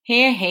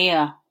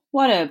 Here.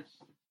 What a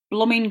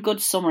blooming good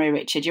summary,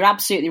 Richard. You're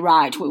absolutely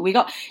right. We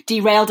got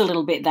derailed a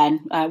little bit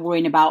then,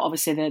 worrying about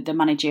obviously the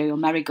managerial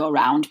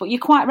merry-go-round. But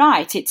you're quite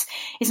right. It's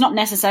not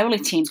necessarily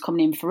teams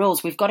coming in for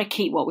us. We've got to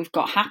keep what we've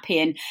got happy.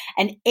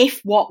 And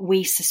if what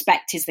we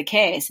suspect is the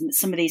case, and that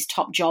some of these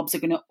top jobs are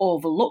going to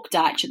overlook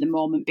Dyche at the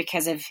moment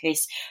because of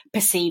his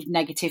perceived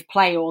negative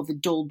play or the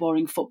dull,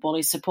 boring football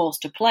he's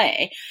supposed to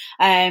play,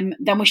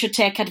 then we should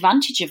take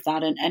advantage of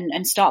that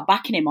and start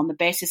backing him on the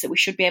basis that we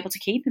should be able to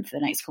keep him for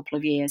the next couple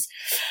of years.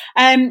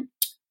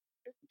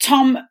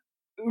 Tom,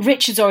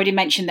 Richard's already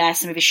mentioned there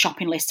some of his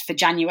shopping list for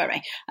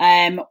January.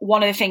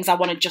 One of the things I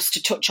wanted just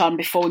to touch on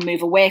before we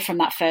move away from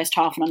that first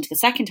half and onto the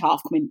second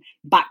half, coming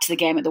back to the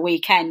game at the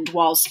weekend,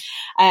 was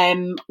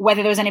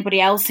whether there was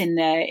anybody else in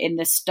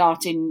the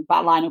starting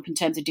back lineup in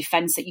terms of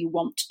defence that you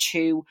want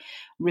to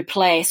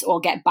replace or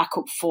get back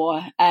up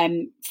for.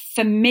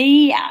 For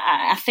me,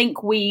 I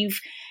think we've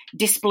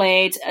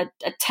displayed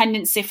a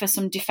tendency for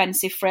some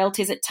defensive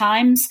frailties at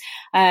times.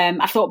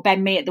 I thought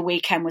Ben Mee at the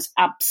weekend was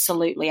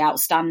absolutely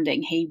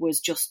outstanding. He was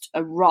just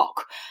a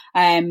rock.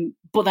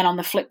 But then on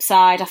the flip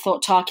side, I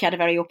thought Tarky had a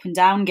very up and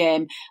down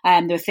game.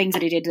 There were things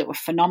that he did that were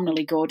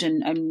phenomenally good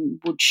and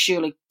would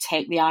surely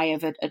take the eye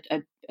of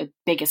a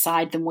bigger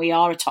side than we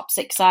are, a top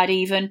six side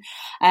even.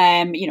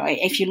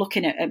 If you're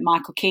looking at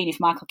Michael Keane, if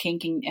Michael Keane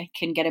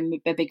can get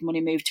a big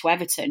money move to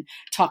Everton,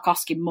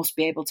 Tarkowski must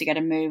be able to get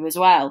a move as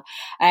well.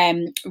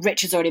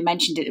 Richard's already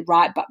mentioned it,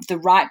 the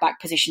right back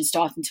position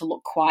starting to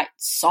look quite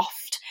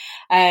soft.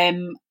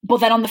 But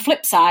then on the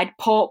flip side,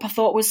 Pope I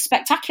thought was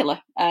spectacular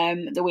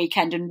the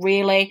weekend, and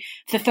really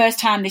for the first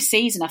time this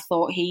season I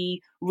thought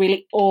he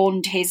really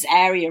owned his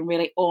area and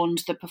really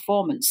owned the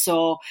performance.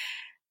 So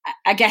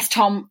I guess,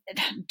 Tom,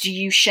 do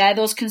you share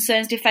those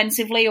concerns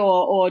defensively,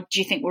 or do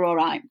you think we're all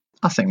right?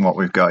 I think what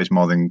we've got is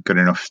more than good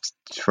enough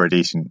for a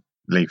decent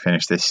league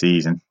finish this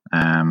season.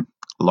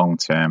 Long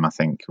term, I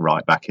think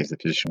right back is the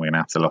position we're going to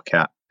have to look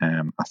at.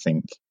 I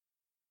think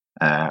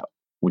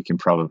we can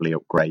probably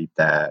upgrade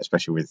there,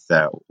 especially with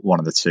one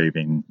of the two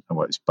being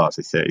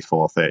Bartley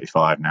 34,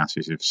 35 now, so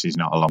she's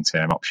not a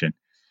long-term option.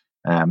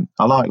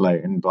 I like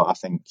Loughton, but I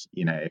think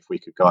if we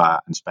could go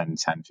out and spend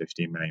 10,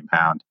 15 million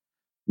pound,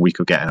 we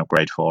could get an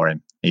upgrade for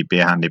him. He'd be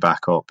a handy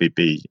backup. He'd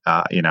be,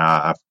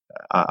 I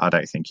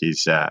don't think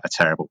he's a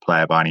terrible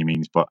player by any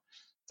means, but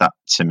that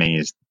to me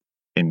is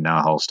in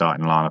our whole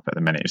starting lineup at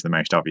the minute is the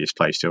most obvious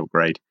place to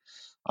upgrade.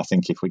 I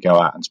think if we go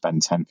out and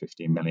spend 10,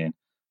 15 million,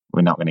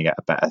 we're not going to get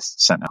a better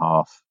centre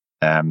half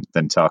than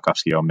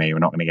Tarkowski or Mee. We're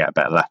not going to get a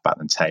better left back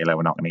than Taylor.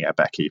 We're not going to get a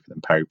better keeper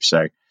than Pope.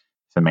 So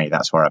for me,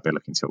 that's where I'd be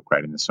looking to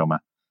upgrade in the summer.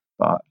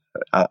 But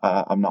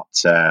I'm not.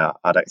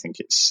 I don't think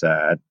it's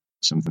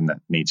something that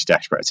needs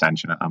desperate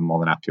attention. I'm more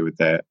than happy with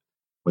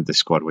the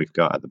squad we've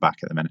got at the back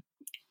at the minute.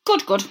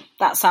 Good.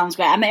 That sounds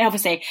great. I mean,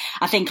 obviously,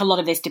 I think a lot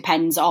of this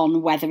depends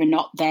on whether or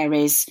not there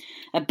is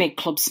a big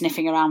club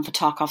sniffing around for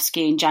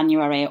Tarkowski in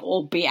January,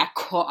 albeit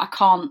I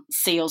can't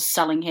see us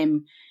selling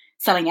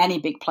any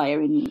big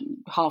player in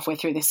halfway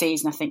through the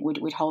season. I think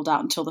we'd hold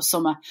out until the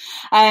summer.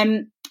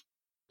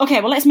 Okay,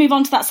 well, let's move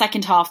on to that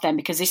second half then,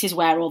 because this is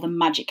where all the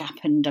magic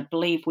happened. I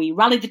believe we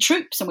rallied the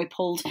troops and we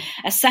pulled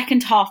a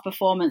second half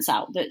performance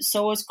out that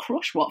saw us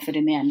crush Watford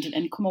in the end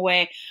and come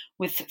away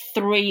with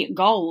 3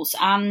 goals.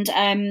 And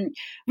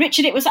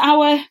Richard, it was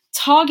our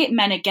target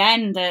men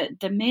again,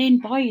 the main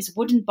boys,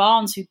 Wood and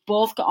Barnes, who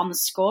both got on the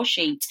score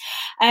sheet.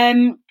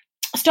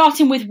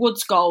 Starting with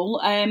Wood's goal,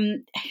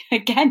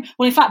 again,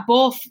 well, in fact,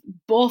 both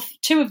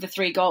 2 of the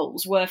 3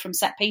 goals were from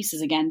set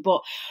pieces again,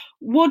 but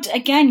Wood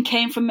again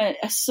came from a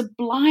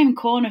sublime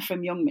corner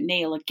from young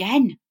McNeil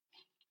again.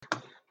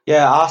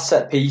 Yeah, our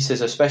set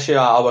pieces, especially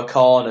our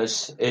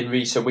corners in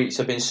recent weeks,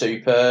 have been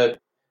superb,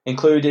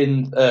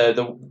 including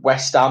the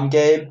West Ham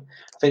game.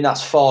 I think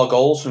that's 4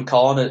 goals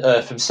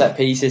from set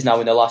pieces now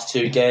in the last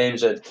 2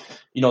 games, and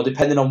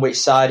depending on which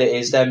side it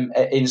is, them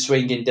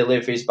in-swinging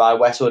deliveries by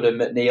Westwood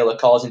and McNeil are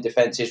causing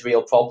defences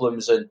real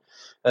problems, and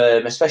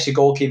especially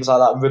goalkeepers like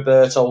that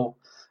Roberto,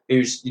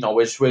 who's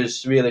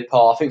was really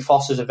poor. I think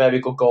Foster's a very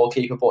good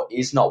goalkeeper, but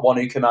he's not one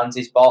who commands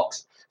his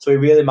box, so he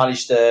really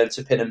managed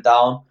to pin him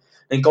down.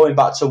 And going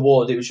back to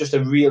Wood, it was just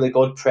a really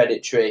good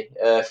predatory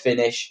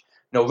finish.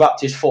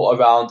 Wrapped his foot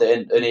around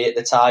it and he hit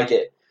the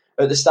target.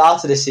 At the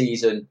start of the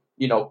season,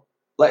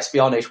 let's be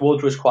honest,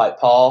 Wood was quite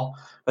poor.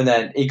 And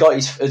then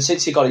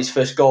since he got his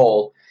first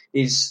goal,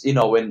 he's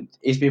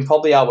been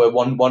probably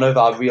one of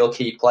our real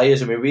key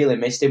players, and we really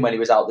missed him when he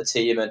was out of the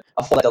team. And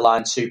I thought he led the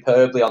line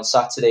superbly on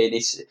Saturday, and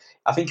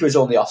I think he was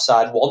only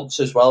offside once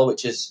as well,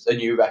 which is a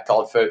new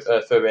record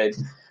for him.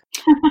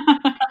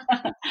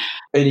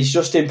 And he's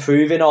just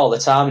improving all the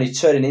time, and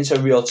he's turning into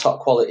a real top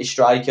quality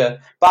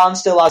striker. Barnes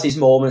still has his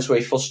moments where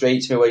he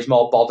frustrates me, where he's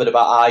more bothered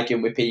about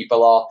arguing with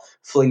people or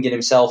flinging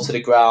himself to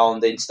the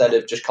ground instead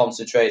of just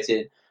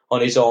concentrating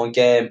on his own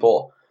game.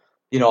 But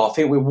I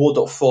think with Wood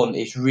up front,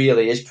 it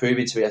really is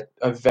proving to be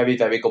a very,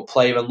 very good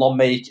player, and long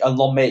may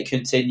it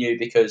continue,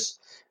 because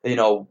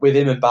with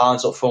him and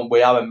Barnes up front,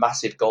 we are a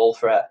massive goal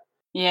threat.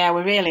 Yeah,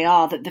 we really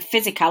are. The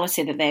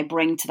physicality that they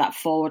bring to that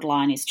forward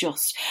line is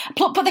just...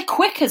 But they're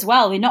quick as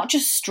well. They're not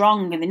just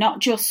strong, and they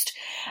don't just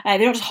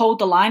hold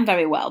the line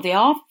very well. They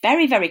are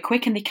very, very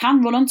quick, and they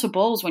can run onto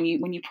balls when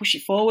you push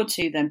it forward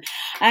to them.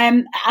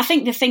 I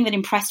think the thing that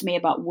impressed me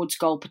about Wood's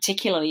goal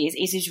particularly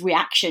is his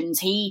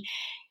reactions. He...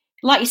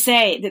 Like you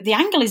say, the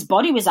angle his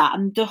body was at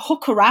and the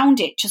hook around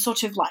it to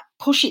sort of like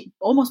push it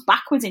almost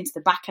backwards into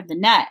the back of the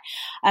net.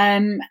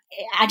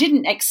 I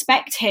didn't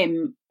expect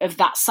him of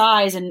that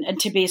size and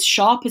to be as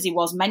sharp as he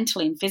was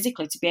mentally and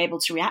physically to be able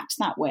to react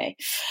that way.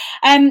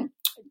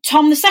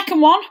 Tom, the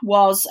second one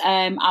was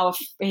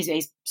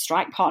his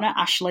strike partner,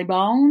 Ashley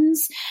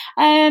Barnes.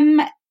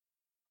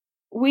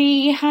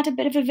 We had a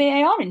bit of a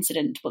VAR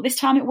incident, but this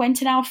time it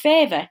went in our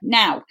favour.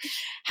 Now,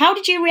 how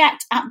did you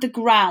react at the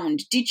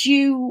ground? Did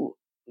you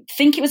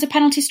think it was a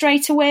penalty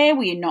straight away?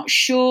 Were you not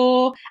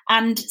sure?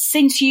 And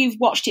since you've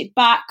watched it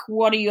back,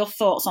 what are your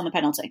thoughts on the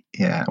penalty?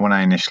 Yeah, when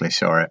I initially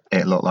saw it,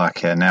 it looked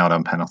like a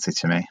nailed-on penalty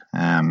to me.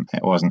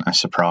 It wasn't a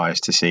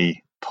surprise to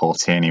see Paul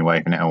Tierney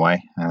waving it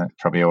away.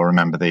 Probably all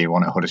remember the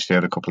one at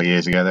Huddersfield a couple of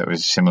years ago that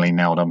was similarly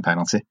nailed-on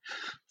penalty.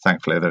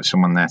 Thankfully, there was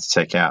someone there to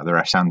take it out of the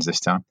ref's hands this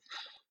time.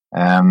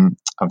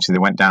 Obviously, they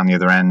went down the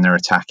other end. They're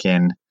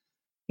attacking.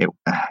 It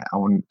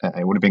would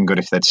have been good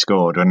if they'd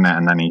scored, wouldn't it?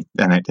 And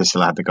then it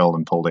still had the goal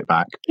and pulled it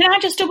back. Can I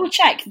just double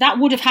check? That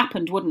would have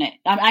happened, wouldn't it?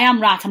 I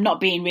am right. I'm not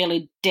being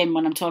really dim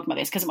when I'm talking about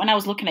this, because when I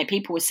was looking at it,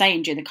 people were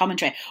saying during the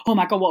commentary, "Oh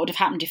my God, what would have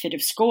happened if they'd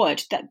have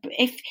scored?" That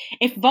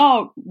if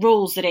VAR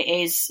rules that it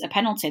is a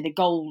penalty, the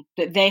goal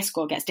that they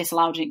score gets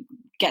disallowed and it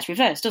gets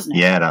reversed, doesn't it?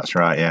 Yeah, that's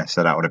right. Yeah,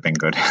 so that would have been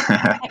good.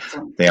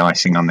 The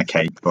icing on the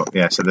cake. But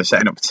yeah, so they're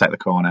setting up to take the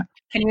corner.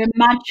 Can you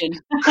imagine?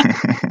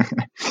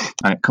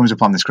 And it comes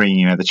up on the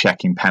screen, the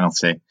checking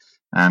penalty.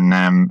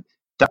 And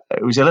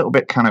it was a little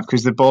bit kind of,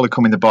 because the ball had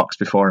come in the box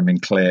before and been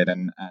cleared,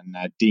 and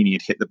Deeney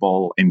had hit the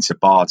ball into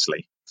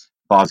Bardsley.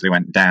 Bardsley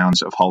went down,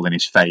 sort of holding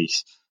his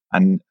face.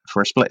 And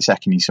for a split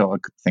second, you sort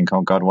of think,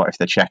 oh God, what if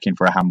they're checking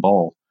for a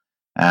handball?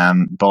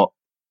 But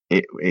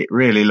it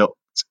really looked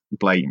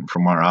blatant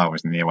from where I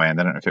was in the away end.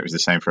 I don't know if it was the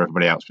same for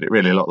everybody else, but it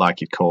really looked like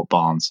he'd caught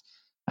Barnes.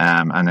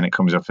 And then it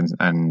comes up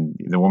and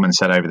the woman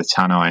said over the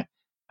tannoy,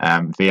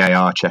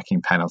 VAR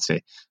checking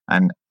penalty.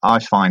 And I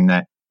find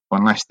that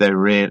unless they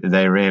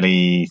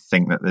really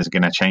think that there's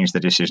going to change the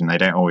decision, they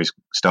don't always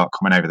start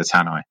coming over the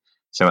tannoy.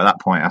 So at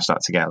that point, I start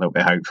to get a little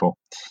bit hopeful.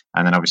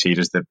 And then obviously he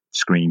does the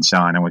screen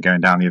sign and we're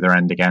going down the other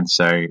end again.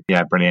 So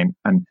yeah, brilliant.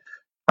 And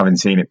having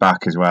seen it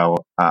back as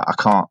well,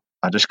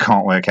 I just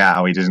can't work out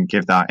how he doesn't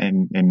give that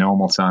in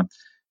normal time.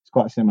 It's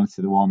quite similar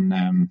to the one,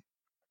 I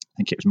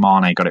think it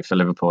was Mane got it for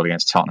Liverpool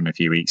against Tottenham a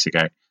few weeks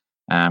ago.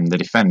 The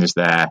defender's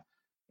there.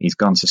 He's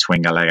gone to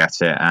swing a leg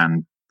at it,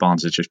 and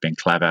Barnes has just been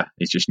clever.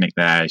 He's just nicked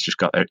there. He's just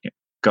got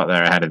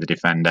there ahead of the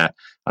defender.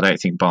 I don't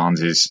think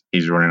Barnes is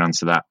running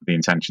onto that the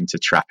intention to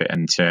trap it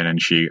and turn and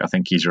shoot. I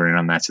think he's running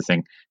on there to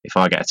think, if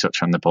I get a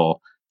touch on the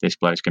ball, this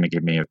bloke's going to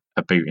give me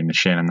a boot in the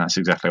shin, and that's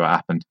exactly what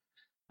happened.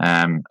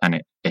 And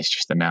it's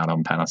just a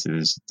nailed-on penalty.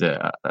 As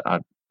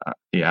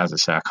I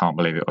say, I can't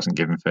believe it wasn't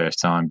given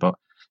first time, but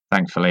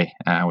thankfully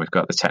we've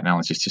got the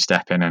technologies to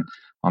step in, and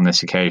on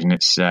this occasion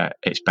it's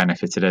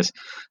benefited us,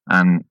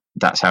 and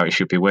that's how it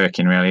should be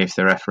working really. If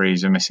the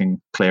referees are missing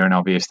clear and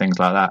obvious things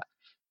like that,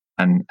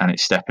 and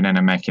it's stepping in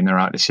and making the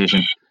right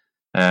decision,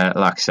 like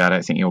I said, I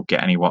don't think you'll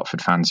get any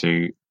Watford fans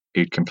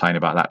who'd complain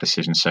about that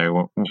decision.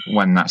 So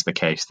when that's the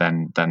case,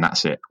 then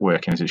that's it,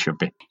 working as it should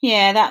be.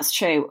 Yeah, that's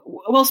true.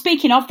 Well,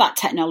 speaking of that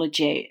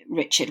technology,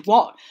 Richard,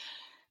 what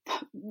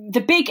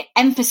the big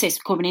emphasis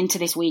coming into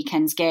this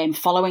weekend's game,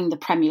 following the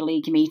Premier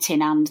League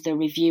meeting and the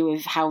review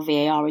of how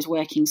VAR is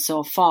working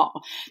so far,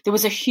 there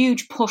was a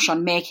huge push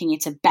on making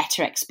it a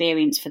better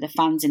experience for the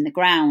fans in the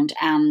ground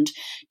and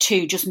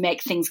to just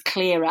make things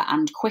clearer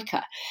and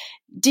quicker.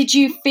 Did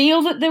you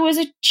feel that there was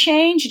a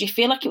change? Did you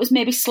feel like it was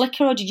maybe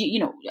slicker, or did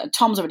you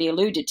Tom's already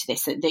alluded to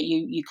this, that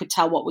you could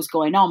tell what was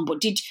going on,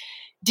 but did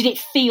it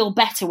feel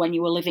better when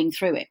you were living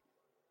through it?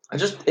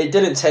 It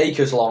didn't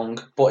take as long,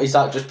 but is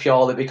that just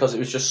purely because it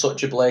was just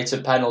such a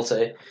blatant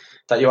penalty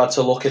that you had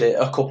to look at it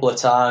a couple of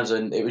times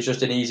and it was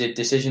just an easy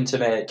decision to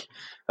make?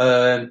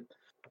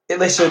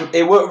 Listen,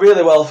 it worked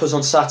really well for us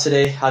on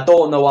Saturday. I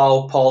don't know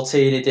how Paul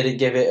Tierney didn't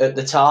give it at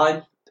the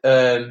time,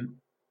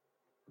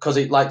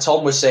 because like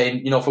Tom was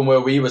saying, from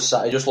where we were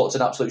sat, it just looked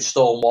an absolute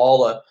stone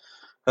waller.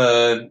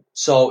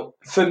 So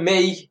for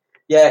me,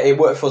 yeah, it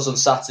worked for us on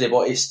Saturday,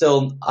 but I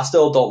still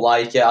don't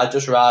like it. I'd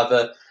just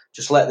rather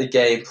just let the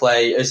game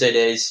play as it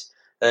is.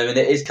 And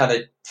it is kind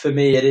of, for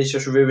me, it is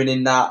just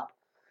ruining that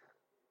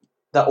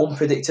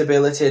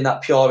unpredictability and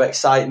that pure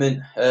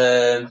excitement,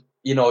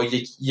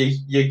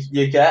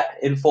 you get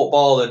in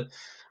football. And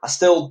I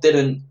still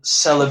didn't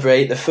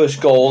celebrate the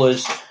first goal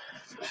as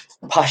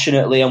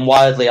passionately and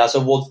wildly as I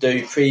would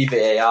do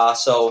pre-VAR.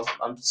 So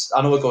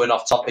I know we're going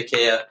off topic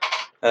here.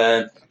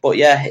 But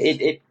yeah,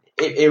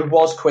 it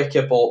was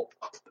quicker, but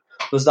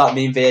does that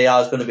mean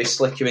VAR is going to be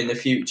slicker in the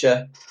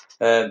future?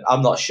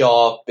 I'm not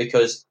sure,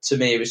 because to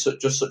me it was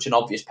just such an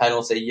obvious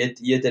penalty.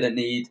 You didn't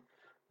need,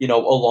 a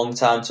long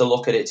time to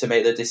look at it to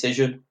make the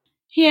decision.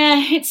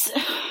 Yeah,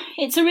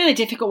 it's a really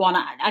difficult one.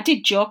 I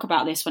did joke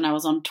about this when I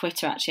was on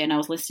Twitter actually, and I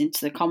was listening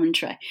to the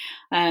commentary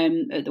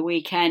at the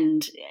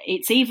weekend.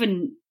 It's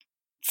even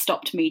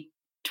stopped me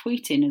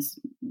tweeting as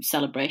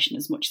celebration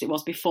as much as it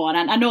was before,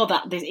 and I know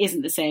that this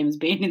isn't the same as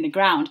being in the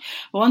ground,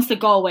 but once the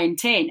goal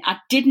went in, I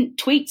didn't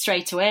tweet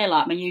straight away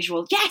like my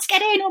usual, yes,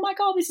 get in, oh my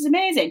God, this is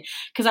amazing,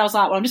 because I was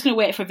like, well, I'm just going to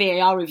wait for a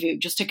VAR review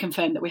just to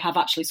confirm that we have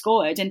actually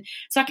scored. And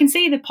so I can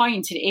see the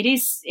point. It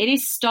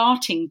is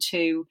starting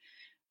to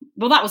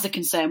Well, that was the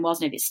concern,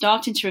 wasn't it? It's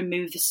starting to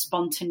remove the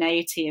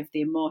spontaneity of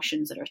the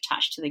emotions that are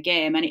attached to the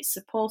game, and it's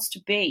supposed to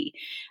be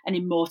an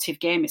emotive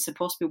game. It's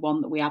supposed to be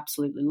one that we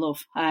absolutely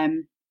love.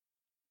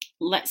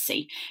 Let's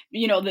see.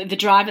 The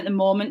drive at the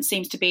moment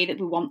seems to be that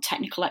we want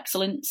technical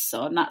excellence,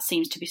 and that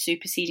seems to be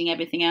superseding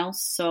everything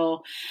else.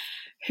 So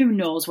who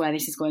knows where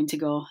this is going to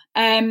go.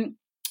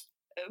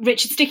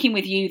 Richard, sticking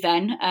with you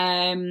then,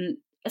 an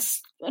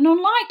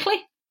unlikely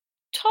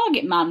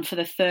target man for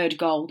the third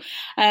goal.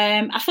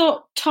 I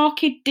thought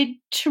Tarky did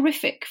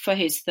terrific for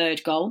his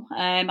third goal.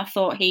 I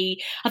thought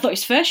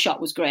his first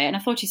shot was great, and I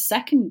thought his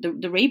second,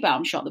 the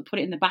rebound shot that put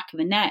it in the back of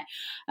the net,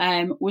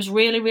 was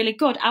really, really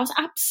good. I was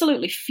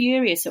absolutely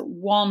furious at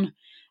one.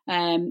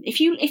 If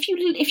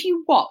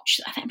you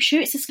watch, I'm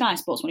sure it's the Sky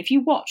Sports one. If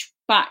you watch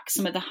back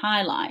some of the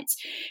highlights,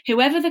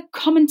 whoever the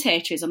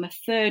commentator is on the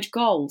third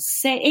goal,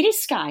 it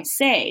is Sky,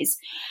 says,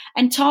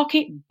 and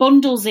Tarky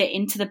bundles it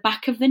into the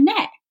back of the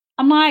net.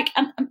 I'm like,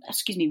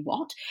 excuse me,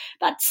 what?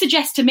 That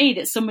suggests to me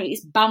that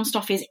somebody's bounced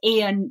off his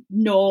ear,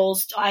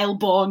 nose,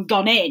 elbow, and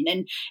gone in,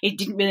 and he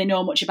didn't really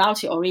know much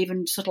about it, or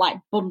even sort of like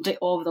bundled it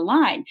over the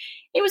line.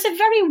 It was a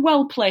very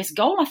well-placed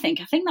goal, I think.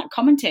 I think that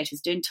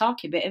commentator's doing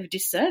Tarky a bit of a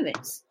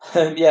disservice.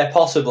 Yeah,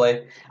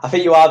 possibly. I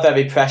think you are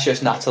very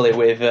precious, Natalie,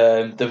 with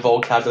the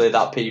vocabulary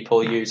that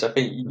people use. I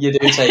think you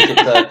do take it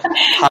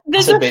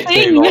to a bit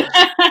too much.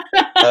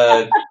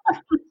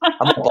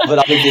 I'm not bothered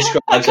how he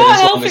describes it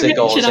as long as it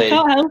goes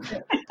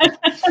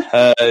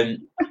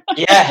in.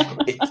 Yeah,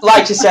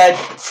 like you said,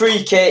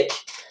 free kick,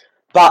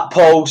 back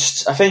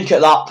post. I think at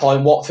that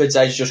point, Watford's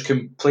edge just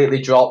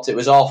completely dropped. It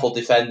was awful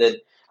defending.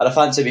 And I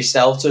fancy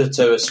myself to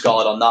have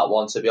scored on that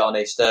one, to be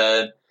honest.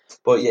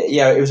 But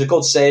yeah, it was a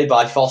good save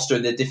by Foster,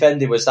 and the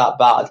defending was that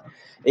bad.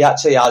 He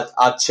actually had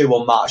two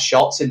unmarked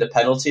shots in the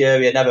penalty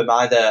area, never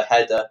mind a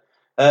header.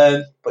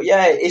 But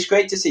yeah, it's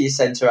great to see your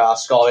centre-half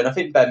scoring. I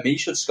think Ben Mee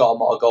should score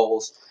more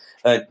goals,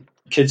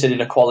 considering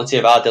the quality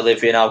of our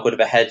delivery and how good of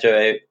a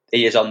header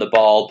he is on the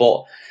ball.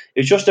 But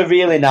it was just a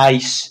really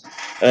nice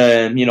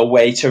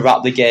way to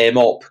wrap the game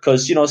up,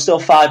 because still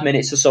 5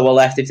 minutes or so are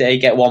left. If they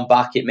get one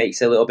back, it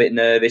makes it a little bit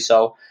nervous.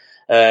 So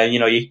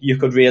you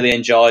could really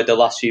enjoy the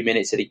last few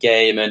minutes of the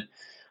game. And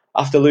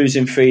after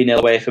losing 3-0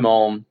 away from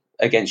home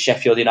against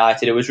Sheffield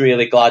United, I was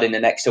really glad in the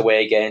next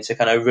away game to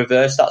kind of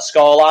reverse that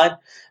scoreline.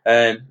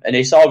 And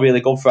it's all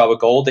really good for our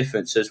goal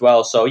difference as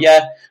well. So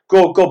yeah,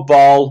 good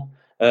ball.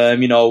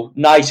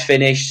 Nice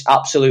finish.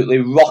 Absolutely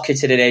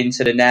rocketed it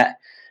into the net.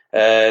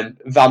 Van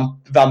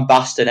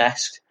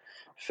Basten-esque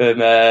from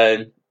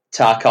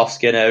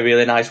Tarkowski, and a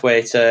really nice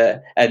way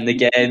to end the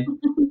game.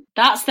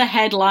 That's the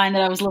headline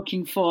that I was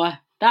looking for.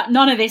 That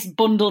none of this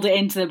bundled it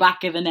into the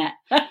back of the net.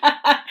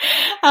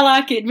 I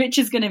like it.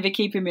 Richard's going to be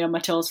keeping me on my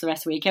toes for the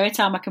rest of the week. Every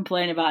time I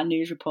complain about a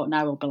news report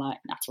now, I'll be like,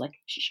 Natalie,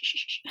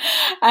 shh.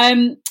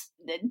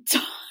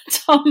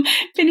 Tom,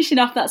 finishing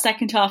off that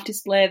second half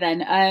display then,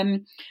 there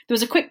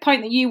was a quick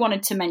point that you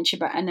wanted to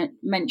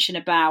mention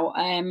about.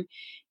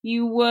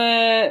 You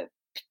were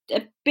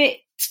a bit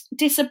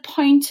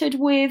disappointed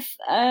with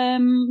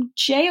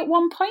Jay at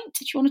one point.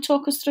 Did you want to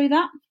talk us through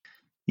that?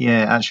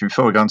 Yeah, actually,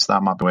 before we go on to that, I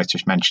might be worth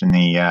just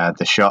mentioning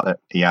the shot that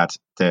he had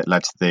that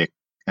led to the,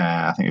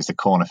 I think it was the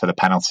corner for the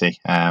penalty.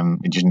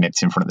 He just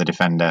nipped in front of the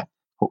defender,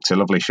 hooked a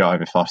lovely shot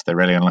over Foster.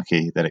 Really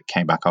unlucky that it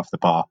came back off the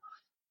bar.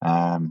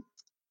 And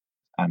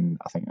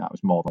I think that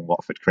was more than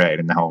Watford created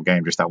in the whole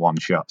game, just that one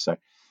shot. So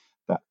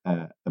that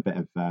a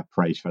bit of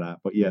praise for that.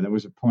 But yeah, there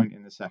was a point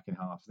in the second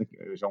half, I think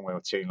it was on way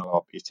or 2-0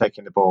 up. He's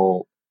taking the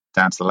ball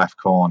down to the left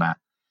corner.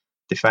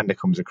 Defender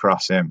comes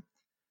across him,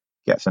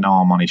 gets an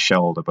arm on his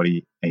shoulder, but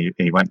he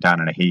went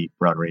down in a heap,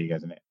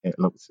 Rodriguez, and it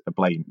looked a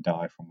blatant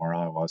dive from where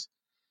I was.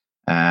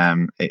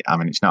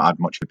 It's not had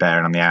much of a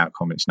bearing on the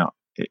outcome.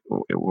 It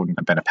wouldn't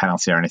have been a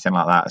penalty or anything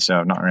like that. So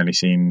I've not really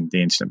seen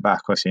the incident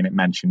back or seen it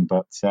mentioned,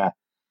 but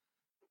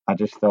I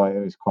just thought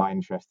it was quite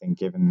interesting,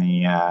 given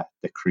the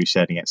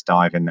crusade against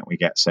diving that we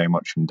get so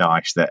much from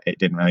Dyche, that it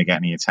didn't really get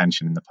any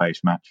attention in the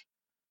post-match.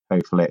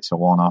 Hopefully it's a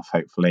one-off.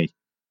 Hopefully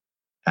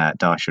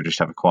Dyche will just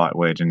have a quiet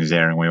word in his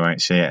ear and we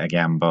won't see it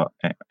again. But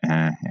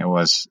it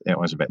was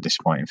a bit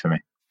disappointing for me.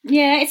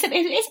 Yeah, it's a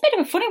bit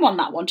of a funny one,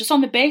 that one, just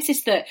on the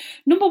basis that,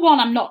 number one,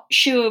 I'm not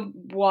sure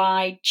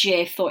why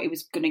Jay thought he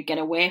was going to get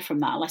away from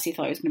that, unless he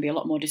thought he was going to be a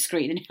lot more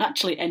discreet than he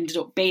actually ended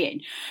up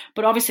being.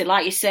 But obviously,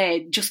 like you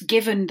say, just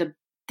given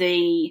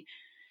the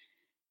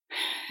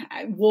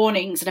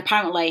warnings, and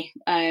apparently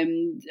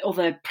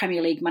other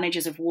Premier League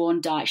managers have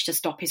warned Dyche to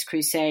stop his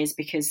crusades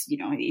because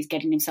he's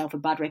getting himself a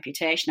bad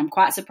reputation. I'm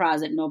quite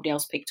surprised that nobody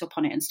else picked up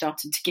on it and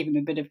started to give him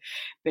a bit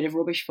of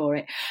rubbish for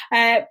it.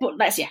 But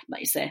like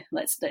you say,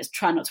 let's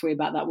try not to worry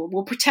about that.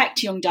 We'll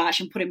protect young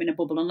Dyche and put him in a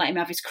bubble and let him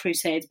have his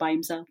crusades by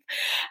himself.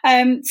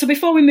 So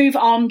before we move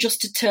on,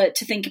 just to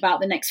think about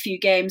the next few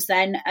games,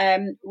 then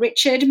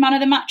Richard, man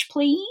of the match,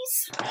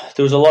 please.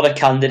 There was a lot of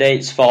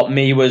candidates. For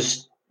me,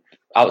 was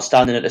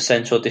outstanding at the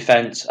central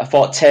defence. I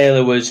thought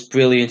Taylor was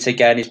brilliant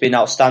again. He's been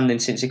outstanding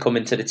since he come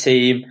into the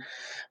team.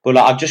 But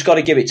I've just got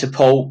to give it to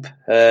Pope.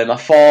 I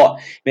thought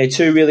he made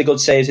two really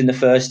good saves in the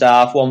first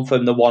half, one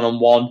from the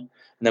one-on-one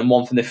and then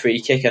one from the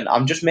free kick. And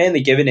I'm just mainly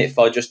giving it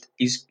for just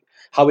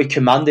how he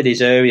commanded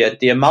his area.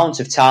 The amount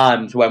of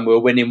times when we were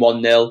winning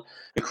 1-0,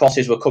 the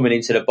crosses were coming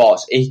into the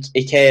box,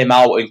 he came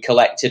out and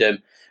collected them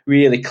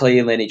really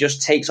cleanly, and it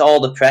just takes all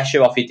the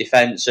pressure off your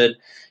defence. And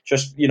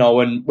just,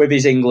 and with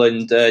his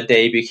England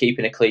debut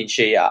keeping a clean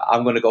sheet,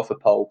 I'm going to go for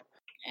Pope.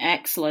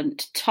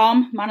 Excellent.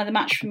 Tom, man of the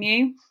match from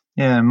you?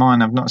 Yeah,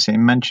 mine I've not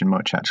seen mentioned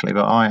much actually,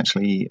 but I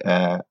actually,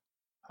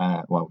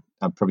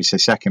 I'd probably say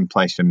second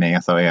place for me. I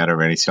thought he had a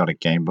really solid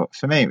game, but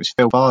for me it was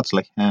Phil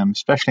Bardsley,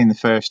 especially in the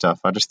first half.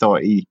 I just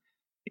thought he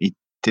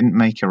didn't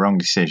make a wrong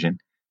decision.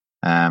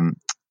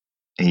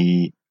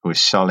 He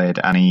was solid,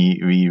 and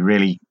he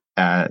really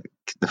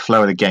the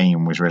flow of the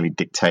game was really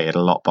dictated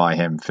a lot by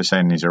him. For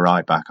saying he's a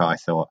right back, I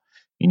thought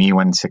he knew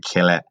when to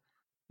kill it,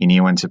 he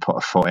knew when to put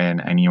a foot in,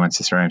 and he knew when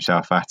to throw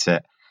himself at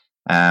it.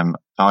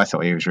 I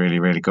thought he was really,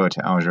 really good.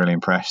 I was really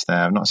impressed.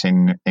 I've not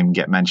seen him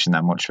get mentioned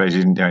that much. I suppose he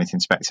didn't do anything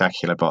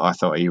spectacular, but I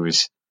thought he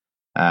was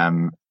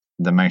the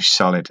most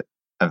solid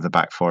of the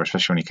back four,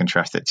 especially when you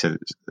contrast it to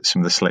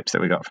some of the slips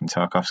that we got from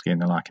Tarkowski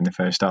and the like in the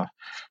first half,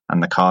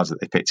 and the cards that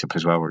they picked up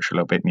as well, which were a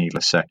little bit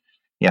needless. So,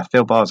 yeah,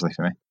 Phil Bardsley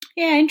for me.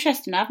 Yeah,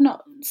 interesting. I've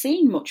not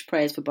seen much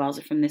praise for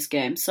Bardsley from this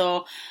game,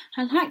 so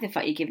I like the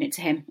fact you're giving it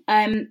to him.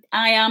 I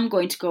am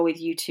going to go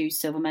with you two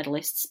silver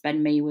medalists.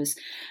 Ben Mee was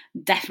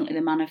definitely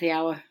the man of the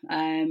hour.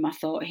 I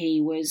thought he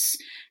was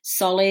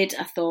solid.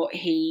 I thought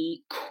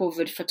he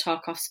covered for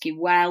Tarkowski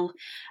well.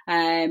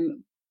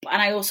 And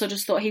I also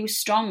just thought he was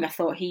strong. I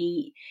thought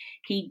he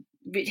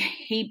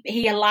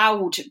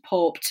allowed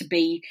Pope to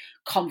be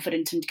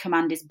confident and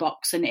command his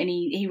box, and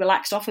he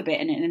relaxed off a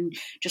bit and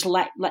just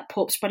let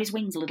Pope spread his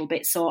wings a little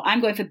bit. So I'm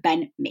going for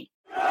Ben Mee.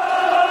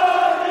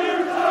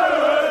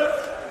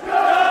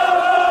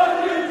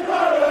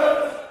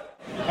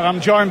 And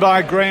I'm joined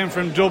by Graham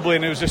from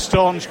Dublin, who's a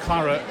staunch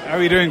Claret. How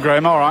are you doing,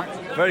 Graham? All right?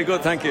 Very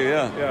good, thank you,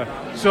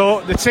 yeah.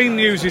 So the team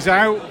news is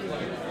out.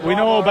 We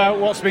know about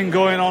what's been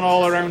going on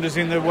all around us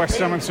in the West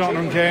Ham and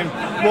Tottenham game.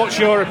 What's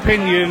your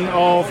opinion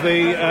of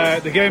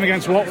the game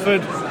against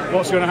Watford?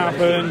 What's going to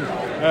happen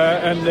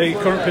and the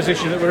current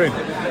position that we're in?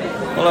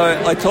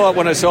 Well, I thought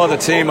when I saw the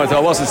team, I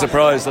wasn't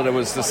surprised that it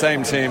was the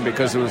same team,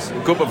 because it was a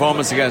good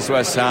performance against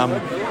West Ham.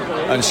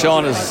 And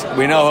Sean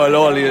we know how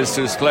loyal he is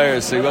to his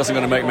players, so he wasn't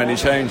going to make many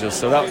changes.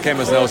 So that came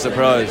as no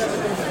surprise.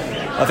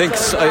 I think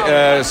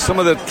some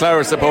of the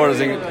Claret supporters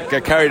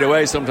get carried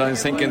away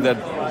sometimes, thinking that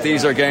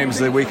these are games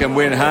that we can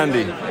win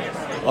handy.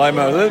 I'm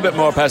a little bit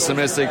more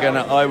pessimistic, and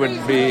I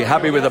would be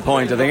happy with a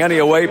point. I think any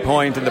away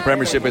point in the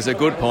Premiership is a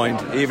good point,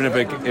 even if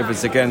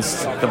it's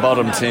against the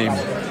bottom team.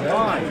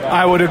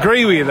 I would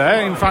agree with you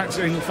there. In fact,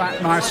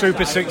 my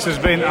Super Six has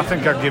been, I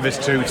think I'd give us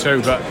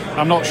 2-2, but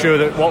I'm not sure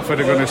that Watford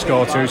are going to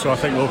score 2, so I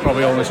think we'll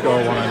probably only score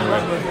 1 anyway.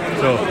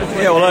 So,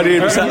 yeah, well,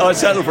 I'd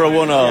settle for a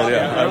 1-1,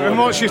 yeah. And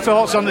what's your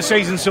thoughts on the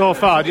season so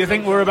far? Do you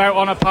think we're about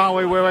on a par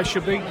with where we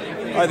should be?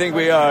 I think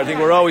we are. I think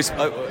we're always,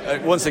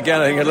 once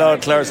again, I think a lot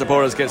of Claret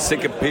supporters get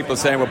sick of people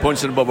saying we're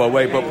punching above our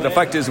weight, but the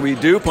fact is we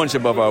do punch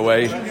above our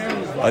weight.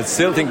 I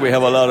still think we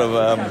have a lot of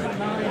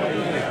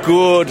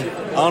good,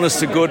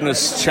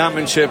 honest-to-goodness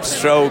championship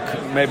stroke,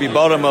 maybe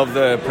bottom of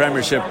the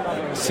Premiership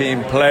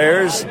team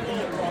players,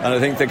 and I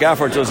think the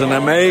gaffer does an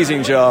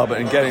amazing job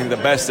in getting the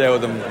best out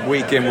of them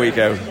week in, week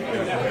out.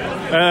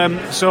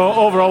 So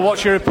overall,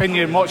 what's your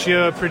opinion? What's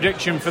your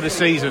prediction for the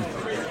season?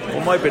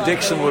 Well, my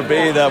prediction would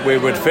be that we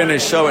would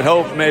finish, I would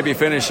hope maybe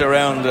finish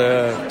around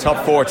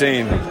top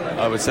 14,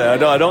 I would say. I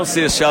don't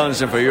see us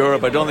challenging for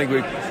Europe. I don't think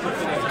we've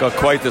got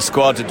quite the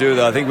squad to do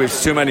that. I think we've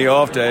too many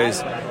off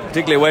days,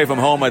 particularly away from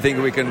home. I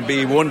think we can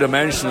be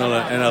one-dimensional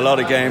in a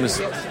lot of games,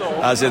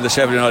 as in the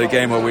Sheffield United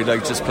game where we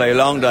just play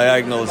long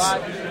diagonals.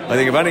 I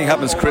think if anything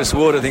happens Chris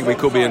Wood, I think we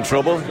could be in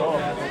trouble.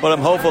 But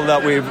I'm hopeful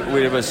that we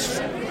have a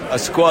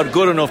squad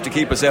good enough to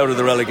keep us out of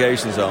the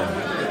relegation zone.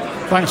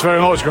 Thanks very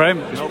much, Graham.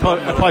 It's a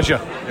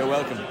pleasure. You're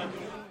welcome.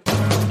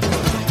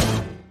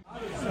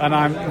 And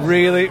I'm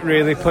really,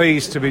 really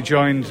pleased to be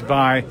joined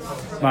by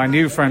my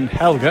new friend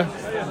Helge,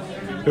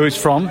 who is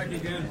from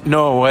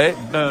Norway,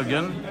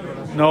 Bergen.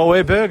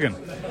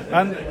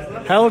 And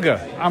Helge,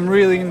 I'm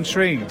really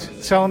intrigued.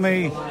 Tell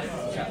me,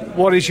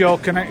 what is your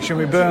connection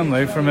with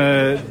Burnley from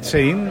a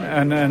team,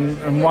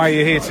 and why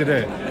you're here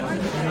today?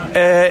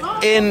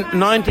 In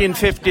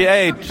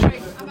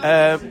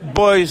 1958,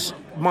 boys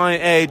my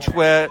age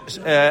were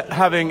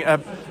having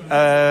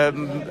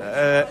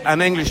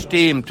an English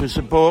team to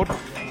support.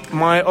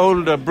 My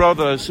older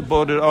brother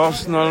supported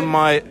Arsenal,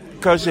 my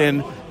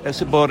cousin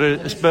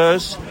supported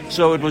Spurs,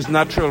 so it was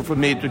natural for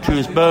me to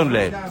choose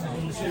Burnley.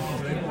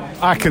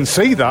 I can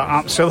see that,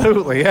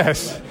 absolutely,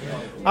 yes.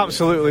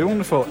 Absolutely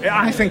wonderful.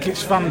 I think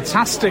it's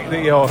fantastic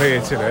that you're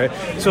here today.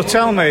 So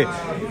tell me,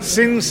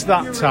 since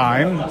that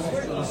time,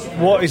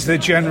 what is the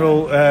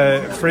general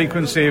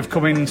frequency of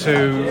coming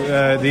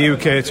to the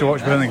UK to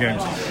watch Burnley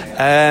games?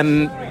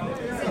 In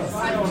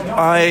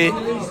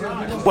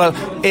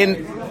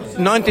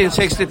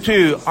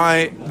 1962,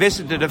 I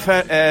visited a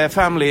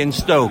family in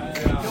Stoke,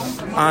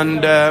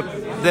 and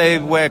they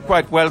were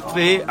quite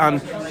wealthy,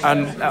 and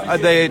and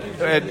they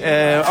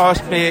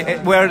asked me,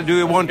 where do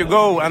you want to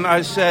go? And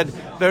I said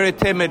very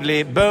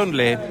timidly,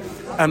 Burnley.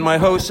 And my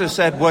hostess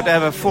said,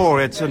 whatever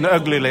for, it's an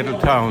ugly little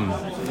town.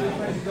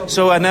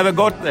 So I never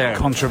got there.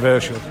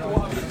 Controversial.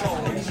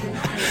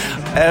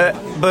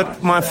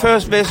 But my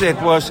first visit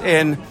was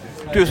in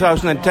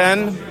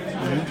 2010,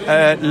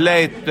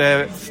 late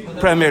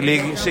Premier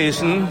League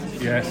season.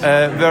 Yes.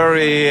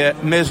 Very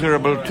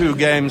miserable 2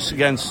 games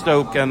against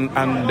Stoke and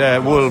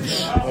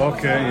Wolves.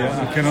 Okay,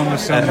 yeah, I can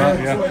understand that,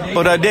 yeah.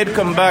 But I did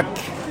come back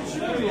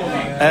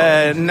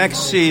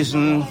next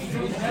season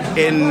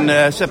in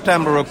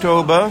September,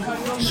 October.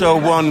 So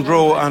 1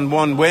 draw and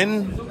 1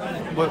 win.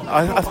 But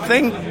I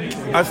think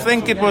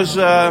it was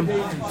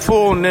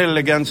 4-0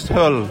 against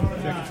Hull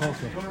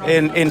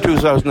in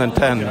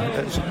 2010.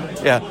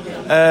 Yeah.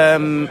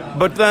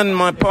 But then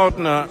my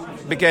partner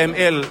became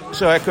ill,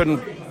 so I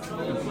couldn't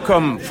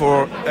come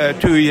for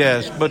 2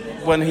 years. But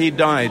when he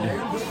died,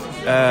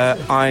 I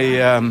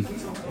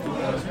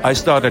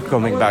started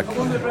coming back.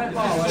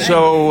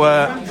 So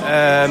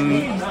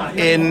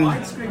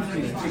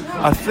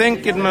I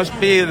think it must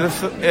be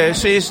the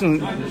season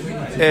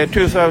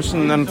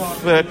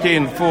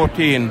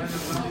 2013-14,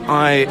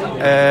 I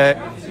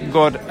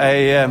got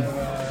a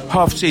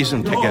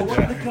half-season ticket.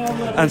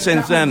 And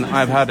since then,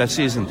 I've had a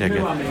season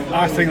ticket.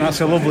 I think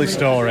that's a lovely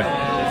story.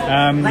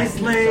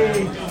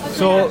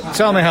 So,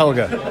 tell me,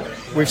 Helge,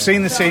 we've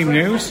seen the team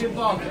news.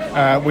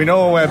 We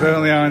know where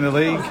Burnley are in the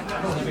league.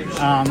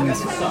 And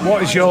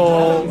what is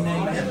your,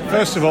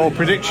 first of all,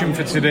 prediction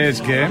for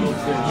today's game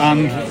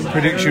and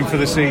prediction for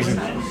the season?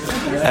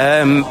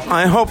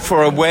 I hope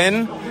for a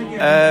win.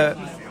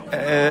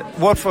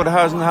 Watford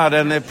hasn't had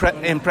an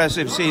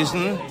impressive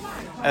season.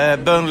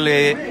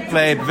 Burnley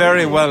played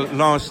very well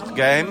last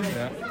game,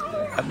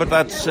 but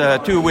that's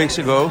 2 weeks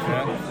ago.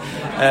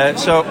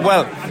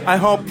 I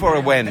hope for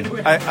a win.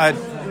 I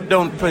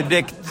don't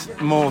predict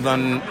more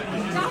than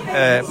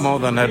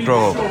a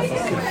draw.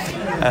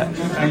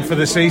 And for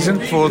the season?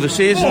 For the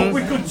season,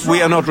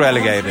 we are not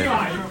relegated.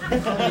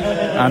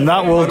 And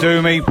that will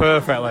do me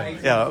perfectly.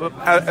 Yeah,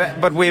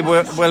 but we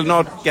will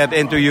not get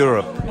into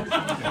Europe.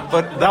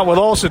 But that will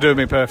also do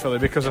me perfectly,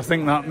 because I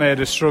think that made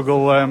us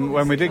struggle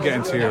when we did get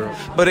into Europe.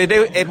 But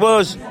it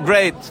was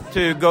great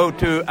to go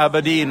to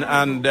Aberdeen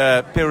and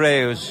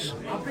Piraeus.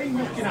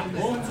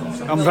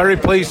 I'm very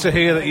pleased to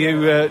hear that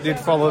you did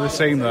follow the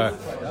team there.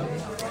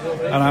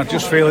 And I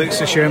just feel it's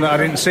a shame that I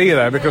didn't see you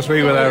there, because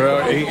we were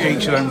there at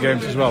each of them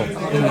games as well.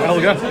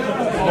 Helge,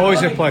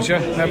 always a pleasure,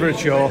 never a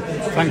chore.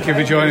 Thank you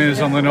for joining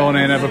us on the No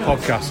Nay Never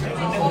podcast.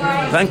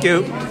 Thank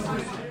you.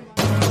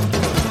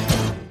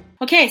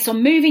 Okay, so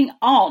moving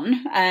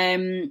on,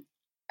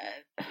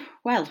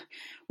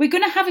 we're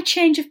going to have a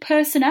change of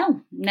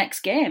personnel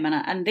next game,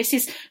 and this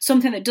is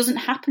something that doesn't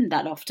happen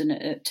that often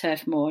at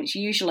Turf Moor. It's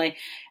usually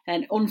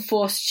an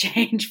unforced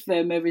change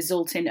from a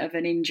resulting of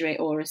an injury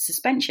or a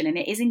suspension, and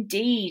it is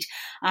indeed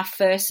our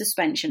first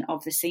suspension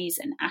of the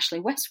season. Ashley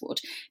Westwood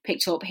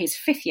picked up his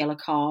 5th yellow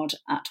card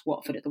at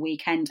Watford at the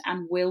weekend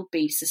and will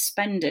be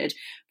suspended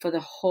for the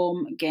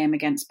home game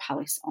against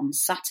Palace on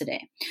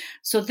Saturday.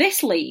 So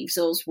this leaves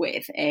us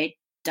with a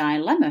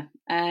dilemma,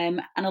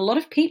 and a lot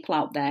of people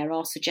out there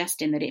are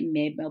suggesting that it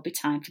may well be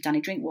time for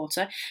Danny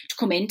Drinkwater to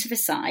come into the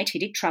side. He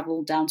did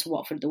travel down to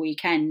Watford at the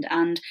weekend,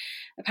 and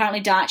apparently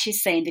Darch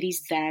is saying that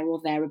he's there or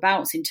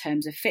thereabouts in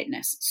terms of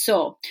fitness.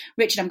 So,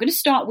 Richard, I'm going to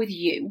start with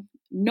you.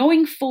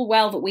 Knowing full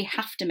well that we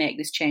have to make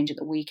this change at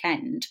the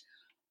weekend,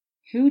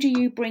 who do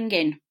you bring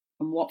in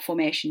and what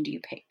formation do you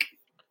pick?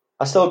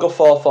 I still go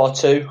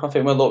 4-4-2. I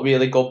think we look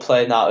really good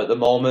playing that at the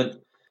moment.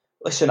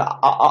 Listen,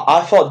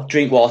 I thought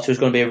Drinkwater was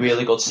going to be a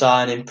really good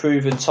signing,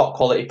 proven top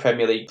quality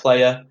Premier League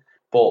player,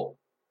 but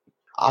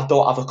I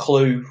don't have a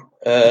clue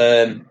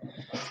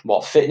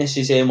what fitness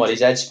he's in, what his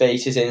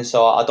headspace is in,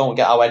 so I don't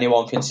get how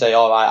anyone can say,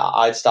 all right,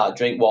 I'd start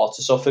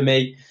Drinkwater. So for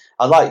me,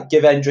 I'd like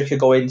give Hendrick a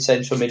go in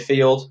central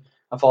midfield.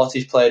 I thought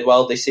he's played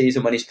well this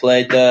season when he's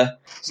played there.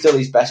 Still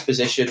his best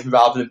position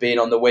rather than being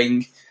on the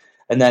wing.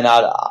 And then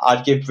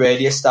I'd give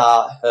Brady a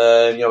start.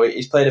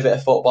 He's played a bit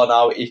of football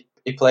now. He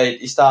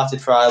started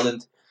for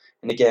Ireland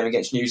in the game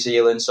against New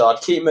Zealand. So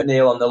I'd keep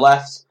McNeil on the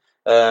left,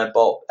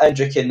 but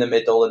Hendrick in the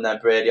middle and then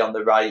Brady on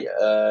the right.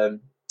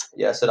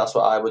 So that's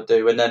what I would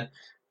do. And then,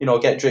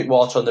 get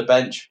Drinkwater on the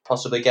bench,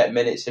 possibly get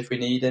minutes if we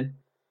need him.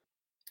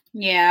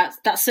 Yeah,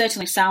 that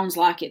certainly sounds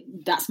like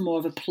it. That's more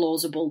of a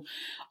plausible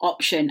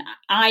option.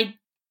 I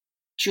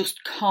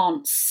just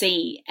can't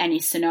see any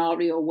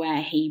scenario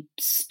where he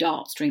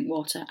starts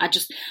Drinkwater. I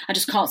just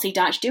can't see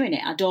Dyche doing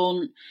it.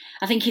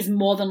 I think he's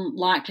more than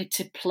likely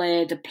to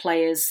play the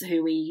players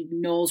who he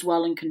knows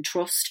well and can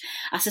trust.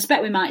 I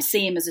suspect we might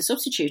see him as a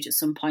substitute at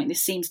some point.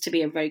 This seems to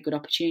be a very good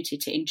opportunity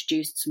to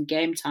introduce some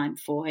game time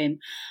for him.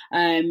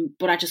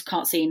 But I just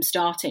can't see him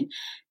starting.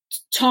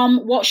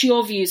 Tom, what's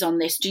your views on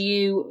this?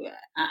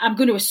 I'm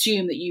going to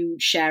assume that you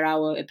share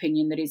our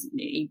opinion that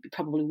he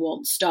probably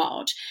won't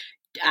start.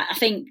 I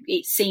think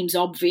it seems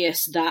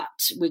obvious that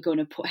we're going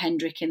to put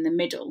Hendrick in the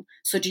middle.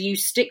 So do you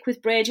stick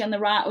with Brady on the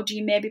right, or do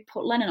you maybe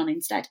put Lennon on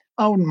instead?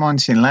 I wouldn't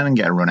mind seeing Lennon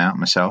get a run out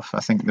myself.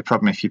 I think the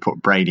problem if you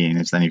put Brady in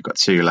is then you've got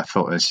two left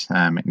footers,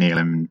 McNeil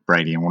and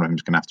Brady, and one of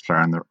them's going to have to play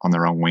on the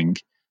wrong wing.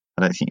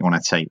 I don't think you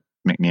want to take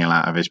McNeil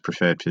out of his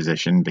preferred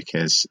position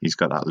because he's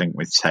got that link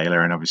with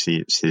Taylor, and obviously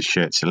it's his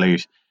shirt to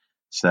lose.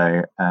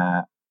 So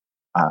I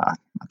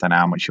don't know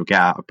how much you'll get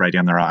out of Brady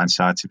on the right hand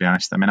side, to be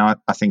honest. I mean, I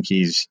think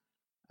he's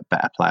a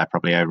better player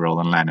probably overall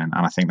than Lennon,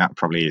 and I think that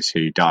probably is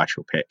who Dyche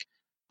will pick.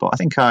 But I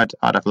think I'd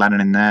have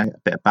Lennon in there, a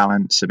bit of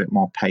balance, a bit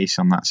more pace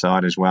on that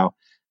side as well.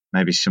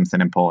 Maybe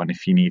something important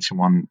if you need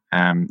someone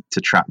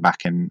to track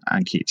back and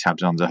keep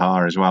tabs on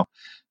Zaha as well.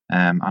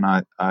 And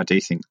I do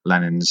think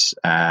Lennon's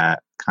kind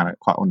of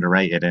quite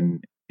underrated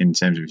in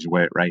terms of his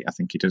work rate. I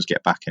think he does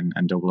get back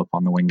and double up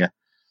on the winger.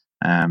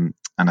 And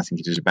I think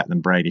he does it better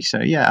than Brady. So,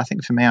 yeah, I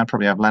think for me, I'd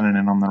probably have Lennon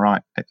in on the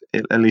right,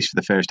 at least for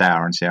the first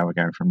hour, and see how we're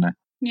going from there.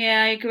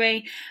 Yeah, I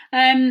agree.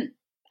 I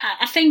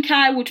think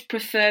I would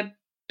prefer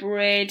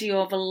Brady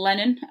over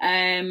Lennon.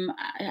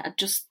 I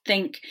just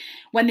think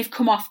when they've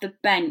come off the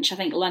bench, I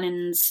think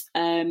Lennon's...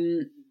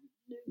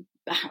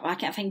 I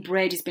think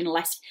Brady's been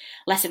less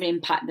of an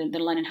impact than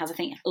Lennon has. I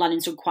think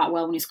Lennon's done quite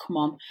well when he's come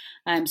on.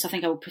 So I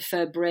think I would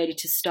prefer Brady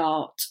to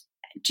start.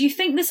 Do you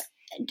think there's...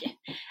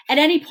 At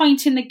any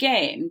point in the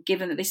game,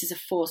 given that this is a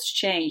forced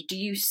change, do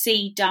you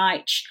see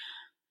Dyche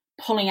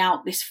pulling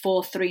out this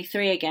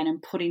 4-3-3 again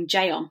and putting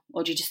Jay on?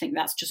 Or do you just think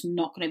that's just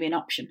not going to be an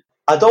option?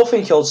 I don't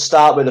think he'll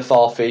start with a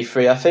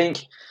 4-3-3. I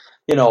think,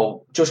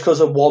 just because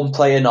of one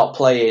player not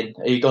playing,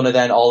 are you going to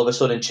then all of a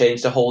sudden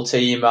change the whole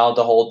team around,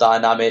 the whole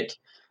dynamic?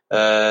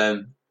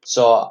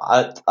 So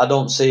I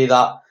don't see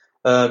that.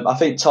 I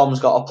think Tom's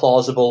got a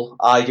plausible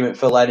argument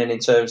for Lennon in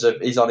terms of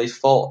he's on his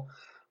foot,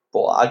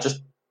 but I just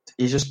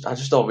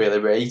don't really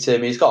rate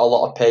him. He's got a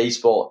lot of pace,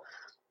 but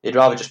he'd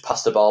rather just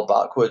pass the ball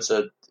backwards.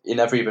 He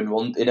never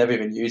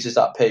even uses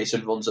that pace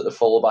and runs at the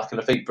fullback. And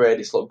I think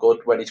Brady's looked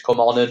good when he's come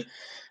on. And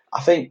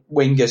I think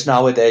wingers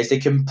nowadays, they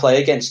can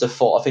play against the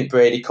foot. I think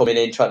Brady coming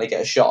in trying to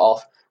get a shot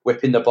off,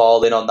 whipping the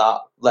ball in on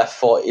that left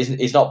foot.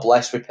 He's not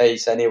blessed with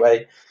pace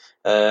anyway.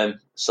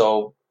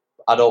 So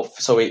I don't.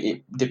 So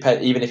it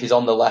depends. Even if he's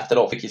on the left, I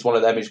don't think he's one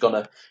of them who's going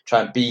to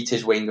try and beat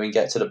his winger and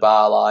get to the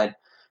bar line.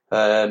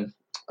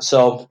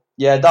 So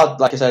yeah, that,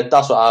 like I said,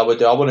 that's what I would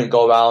do. I wouldn't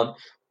go around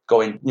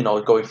going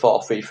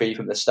 4-3-3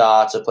 from the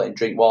start or playing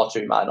Drinkwater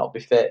who might not be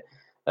fit.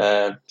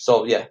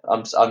 So yeah,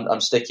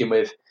 I'm sticking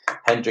with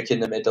Hendrick in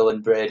the middle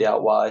and Brady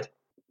out wide.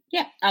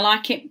 Yeah, I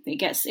like it. It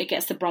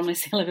gets the Bromley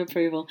seal of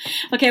approval.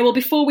 Okay, well,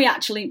 before we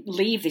actually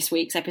leave this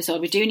week's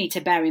episode, we do need to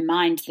bear in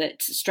mind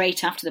that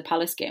straight after the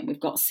Palace game, we've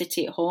got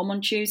City at home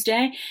on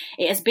Tuesday.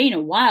 It has been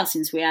a while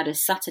since we had a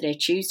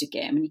Saturday-Tuesday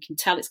game, and you can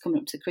tell it's coming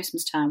up to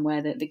Christmas time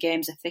where the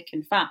games are thick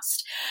and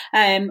fast.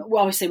 Well,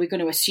 obviously, we're going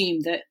to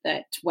assume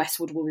that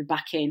Westwood will be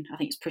back in. I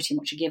think it's pretty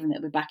much a given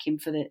that they'll be back in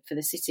for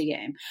the City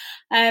game.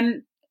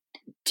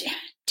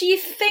 Do you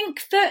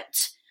think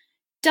that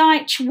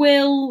Dyche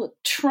will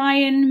try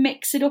and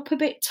mix it up a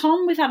bit,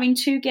 Tom, with having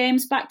two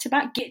games back to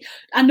back?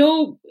 I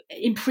know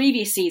in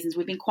previous seasons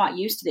we've been quite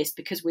used to this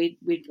because we're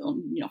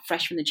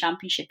fresh from the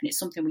Championship and it's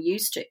something we're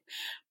used to.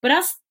 But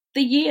as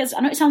the years,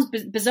 I know it sounds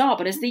bizarre,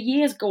 but as the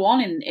years go on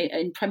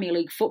in Premier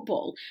League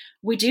football,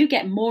 we do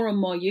get more and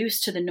more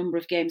used to the number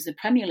of games in the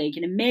Premier League,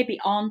 and maybe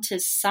aren't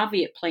as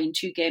savvy at playing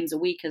 2 games a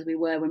week as we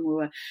were when we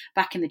were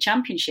back in the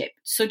Championship.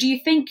 So do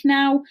you think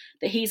now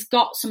that he's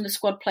got some of the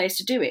squad players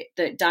to do it,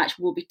 that Dyche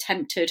will be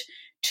tempted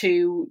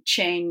to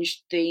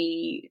change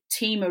the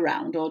team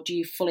around, or do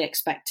you fully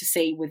expect to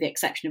see, with the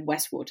exception of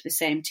Westwood, the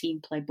same team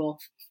play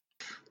both?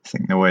 I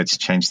think the words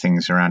change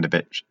things around a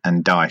bit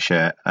and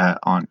Dyche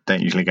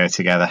don't usually go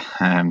together.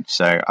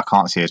 So I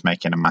can't see us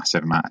making a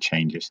massive amount of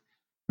changes.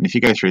 And if you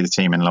go through the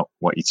team and look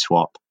what you'd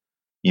swap,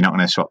 you're not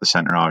going to swap the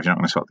centre halves, you're not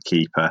going to swap the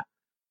keeper.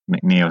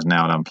 McNeil's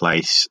nailed on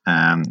place. The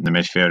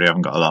midfielder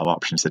haven't got a lot of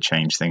options to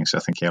change things, so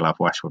I think he'll have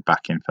Westwood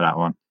back in for that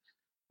one.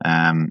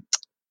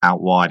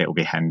 Out wide, it'll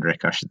be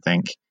Hendrick, I should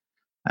think.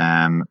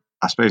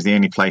 I suppose the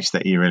only place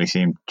that you really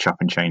see him chop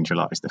and change a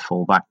lot is the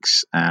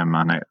fullbacks. I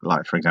know,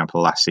 like, for example,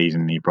 last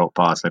season he brought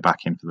Bardsley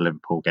back in for the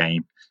Liverpool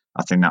game.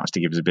 I think that was to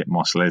give us a bit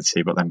more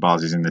solidity, but then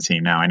Bardsley's in the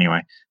team now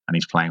anyway, and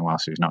he's playing well,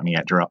 so he's not going to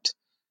get dropped.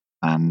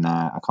 And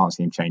I can't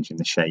see him changing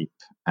the shape.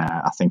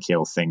 I think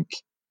he'll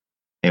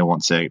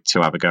want to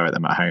have a go at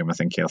them at home. I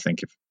think he'll think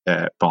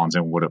if Barnes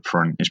and Wood up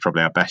front is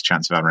probably our best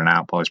chance of having an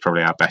outball, is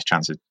probably our best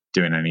chance of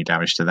doing any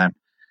damage to them.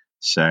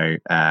 So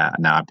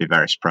now I'd be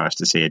very surprised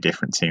to see a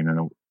different team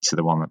to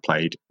the one that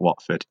played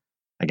Watford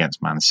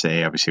against Man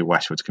City. Obviously,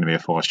 Westwood's going to be a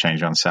forced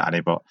change on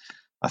Saturday, but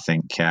I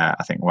think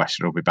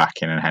Westwood will be back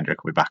in and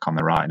Hendrick will be back on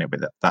the right, and it'll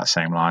be that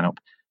same lineup.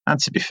 And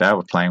to be fair,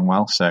 we're playing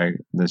well, so I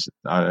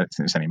don't think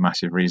there's any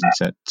massive reason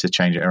to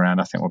change it around.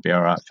 I think we'll be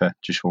all right for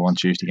one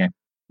Tuesday game.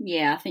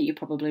 Yeah, I think you're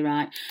probably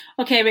right.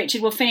 Okay,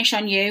 Richard, we'll finish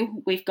on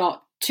you. We've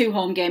got 2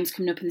 home games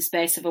coming up in the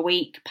space of a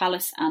week,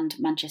 Palace and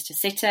Manchester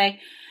City.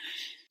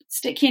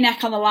 Stick your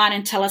neck on the line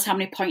and tell us how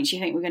many points you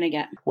think we're going to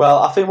get. Well,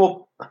 I think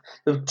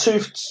the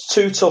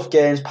two tough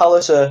games.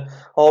 Palace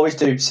always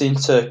do seem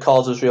to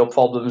cause us real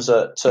problems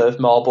at Turf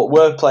Moor, but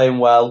we're playing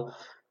well.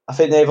 I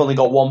think they've only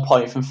got 1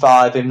 point from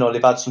 5, even though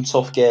they've had some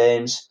tough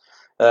games.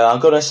 I'm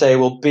going to say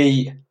we'll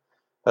beat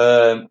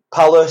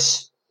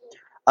Palace.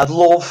 I'd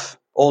love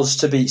us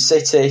to beat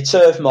City.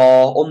 Turf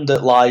Moor, under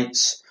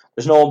lights.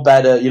 There's no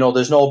better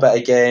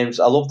games.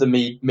 I love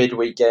the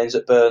midweek games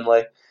at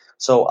Burnley.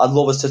 So I'd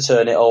love us to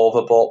turn it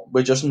over, but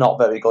we're just not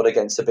very good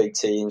against the big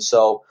teams.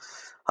 So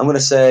I'm going to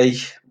say,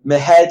 my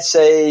head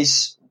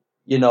says,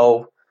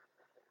 my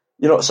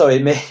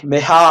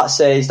heart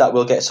says that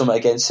we'll get something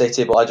against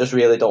City, but I just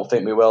really don't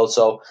think we will.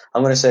 So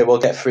I'm going to say we'll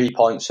get 3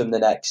 points from the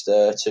next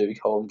 2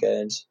 home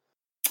games.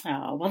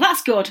 Oh, well,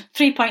 that's good.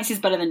 3 points is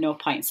better than no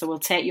points, so we'll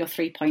take your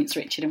 3 points,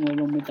 Richard, and we'll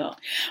run with that.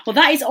 Well,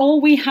 that is all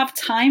we have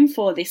time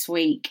for this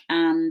week,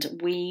 and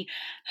we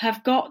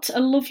have got a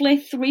lovely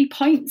 3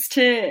 points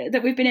that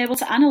we've been able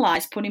to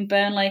analyse, putting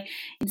Burnley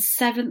in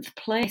 7th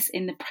place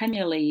in the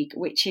Premier League,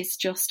 which is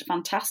just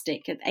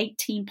fantastic. At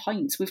 18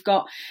 points, we've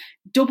got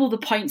double the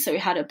points that we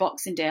had at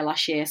Boxing Day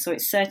last year, so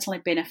it's certainly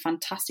been a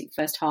fantastic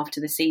first half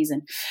to the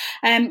season.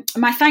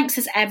 My thanks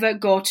as ever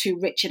go to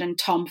Richard and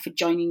Tom for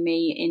joining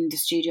me in the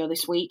studio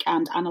this week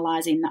and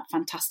analysing that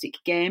fantastic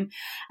game.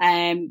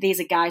 These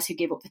are guys who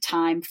give up the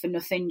time for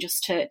nothing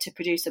just to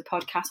produce a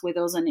podcast with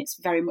us, and it's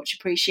very much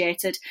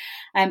appreciated.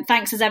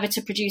 Thanks as ever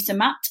to producer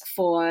Matt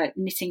for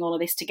knitting all of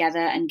this together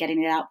and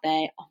getting it out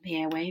there on the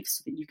airwaves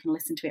so that you can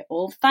listen to it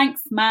all.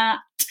 Thanks, Matt.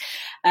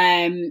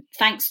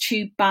 Thanks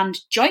to band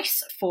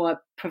Joyce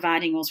for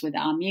providing us with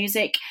our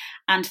music,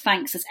 and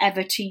thanks as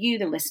ever to you,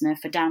 the listener,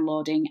 for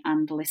downloading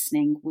and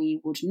listening. We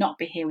would not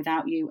be here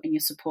without you, and your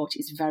support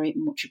is very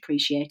much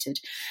appreciated.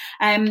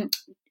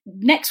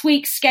 Next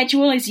week's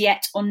schedule is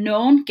yet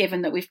unknown,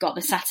 given that we've got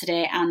the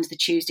Saturday and the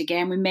Tuesday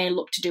game. We may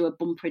look to do a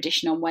bumper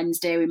edition on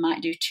Wednesday. We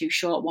might do 2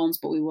 short ones,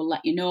 but we will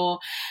let you know.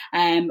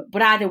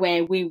 But either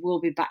way, we will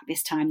be back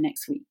this time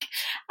next week.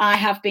 I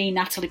have been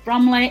Natalie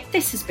Bromley.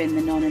 This has been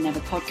the No Nay Never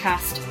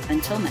podcast.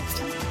 Until next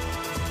time.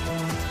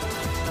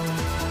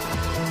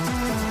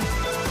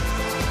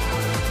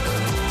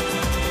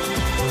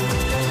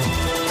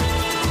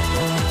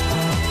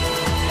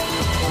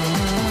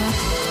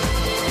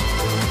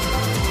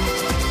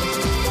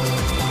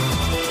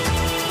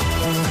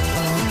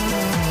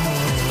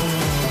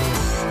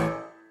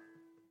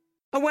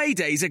 Away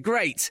days are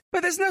great,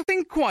 but there's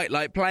nothing quite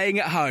like playing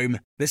at home.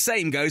 The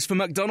same goes for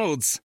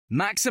McDonald's.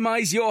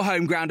 Maximise your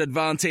home ground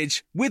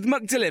advantage with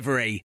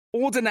McDelivery.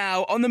 Order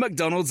now on the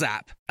McDonald's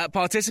app. At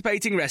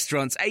participating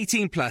restaurants,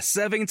 18 plus,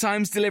 serving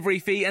times, delivery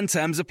fee and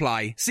terms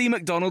apply. See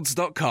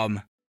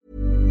mcdonalds.com.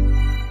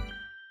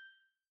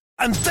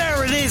 And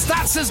there it is,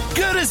 that's as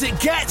good as it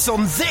gets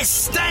on this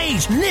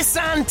stage.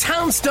 Nissan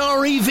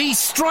Townstar EV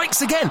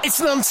strikes again. It's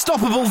an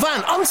unstoppable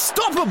van,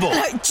 unstoppable.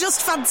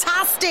 Just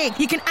fantastic.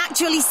 You can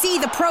actually see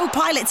the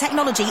ProPilot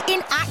technology in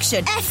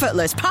action.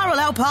 Effortless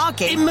parallel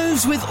parking. It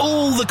moves with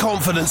all the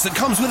confidence that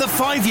comes with a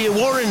 5-year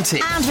warranty.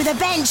 And with a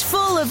bench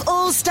full of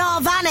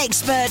all-star van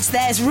experts,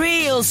 there's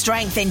real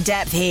strength in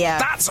depth here.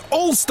 That's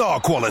all-star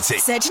quality.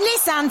 Search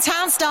Nissan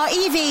Townstar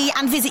EV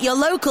and visit your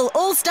local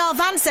all-star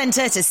van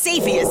centre to see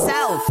for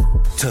yourself.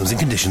 Terms and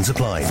conditions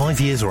apply.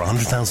 5 years or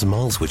 100,000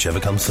 miles, whichever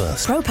comes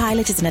first.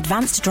 ProPilot is an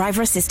advanced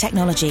driver assist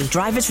technology.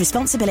 Driver's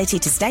responsibility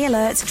to stay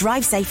alert,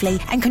 drive safely,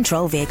 and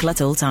control vehicle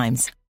at all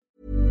times.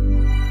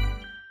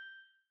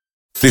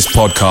 This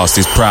podcast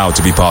is proud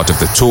to be part of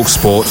the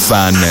TalkSport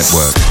Fan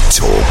Network.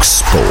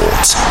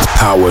 TalkSport.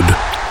 Powered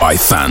by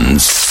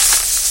fans.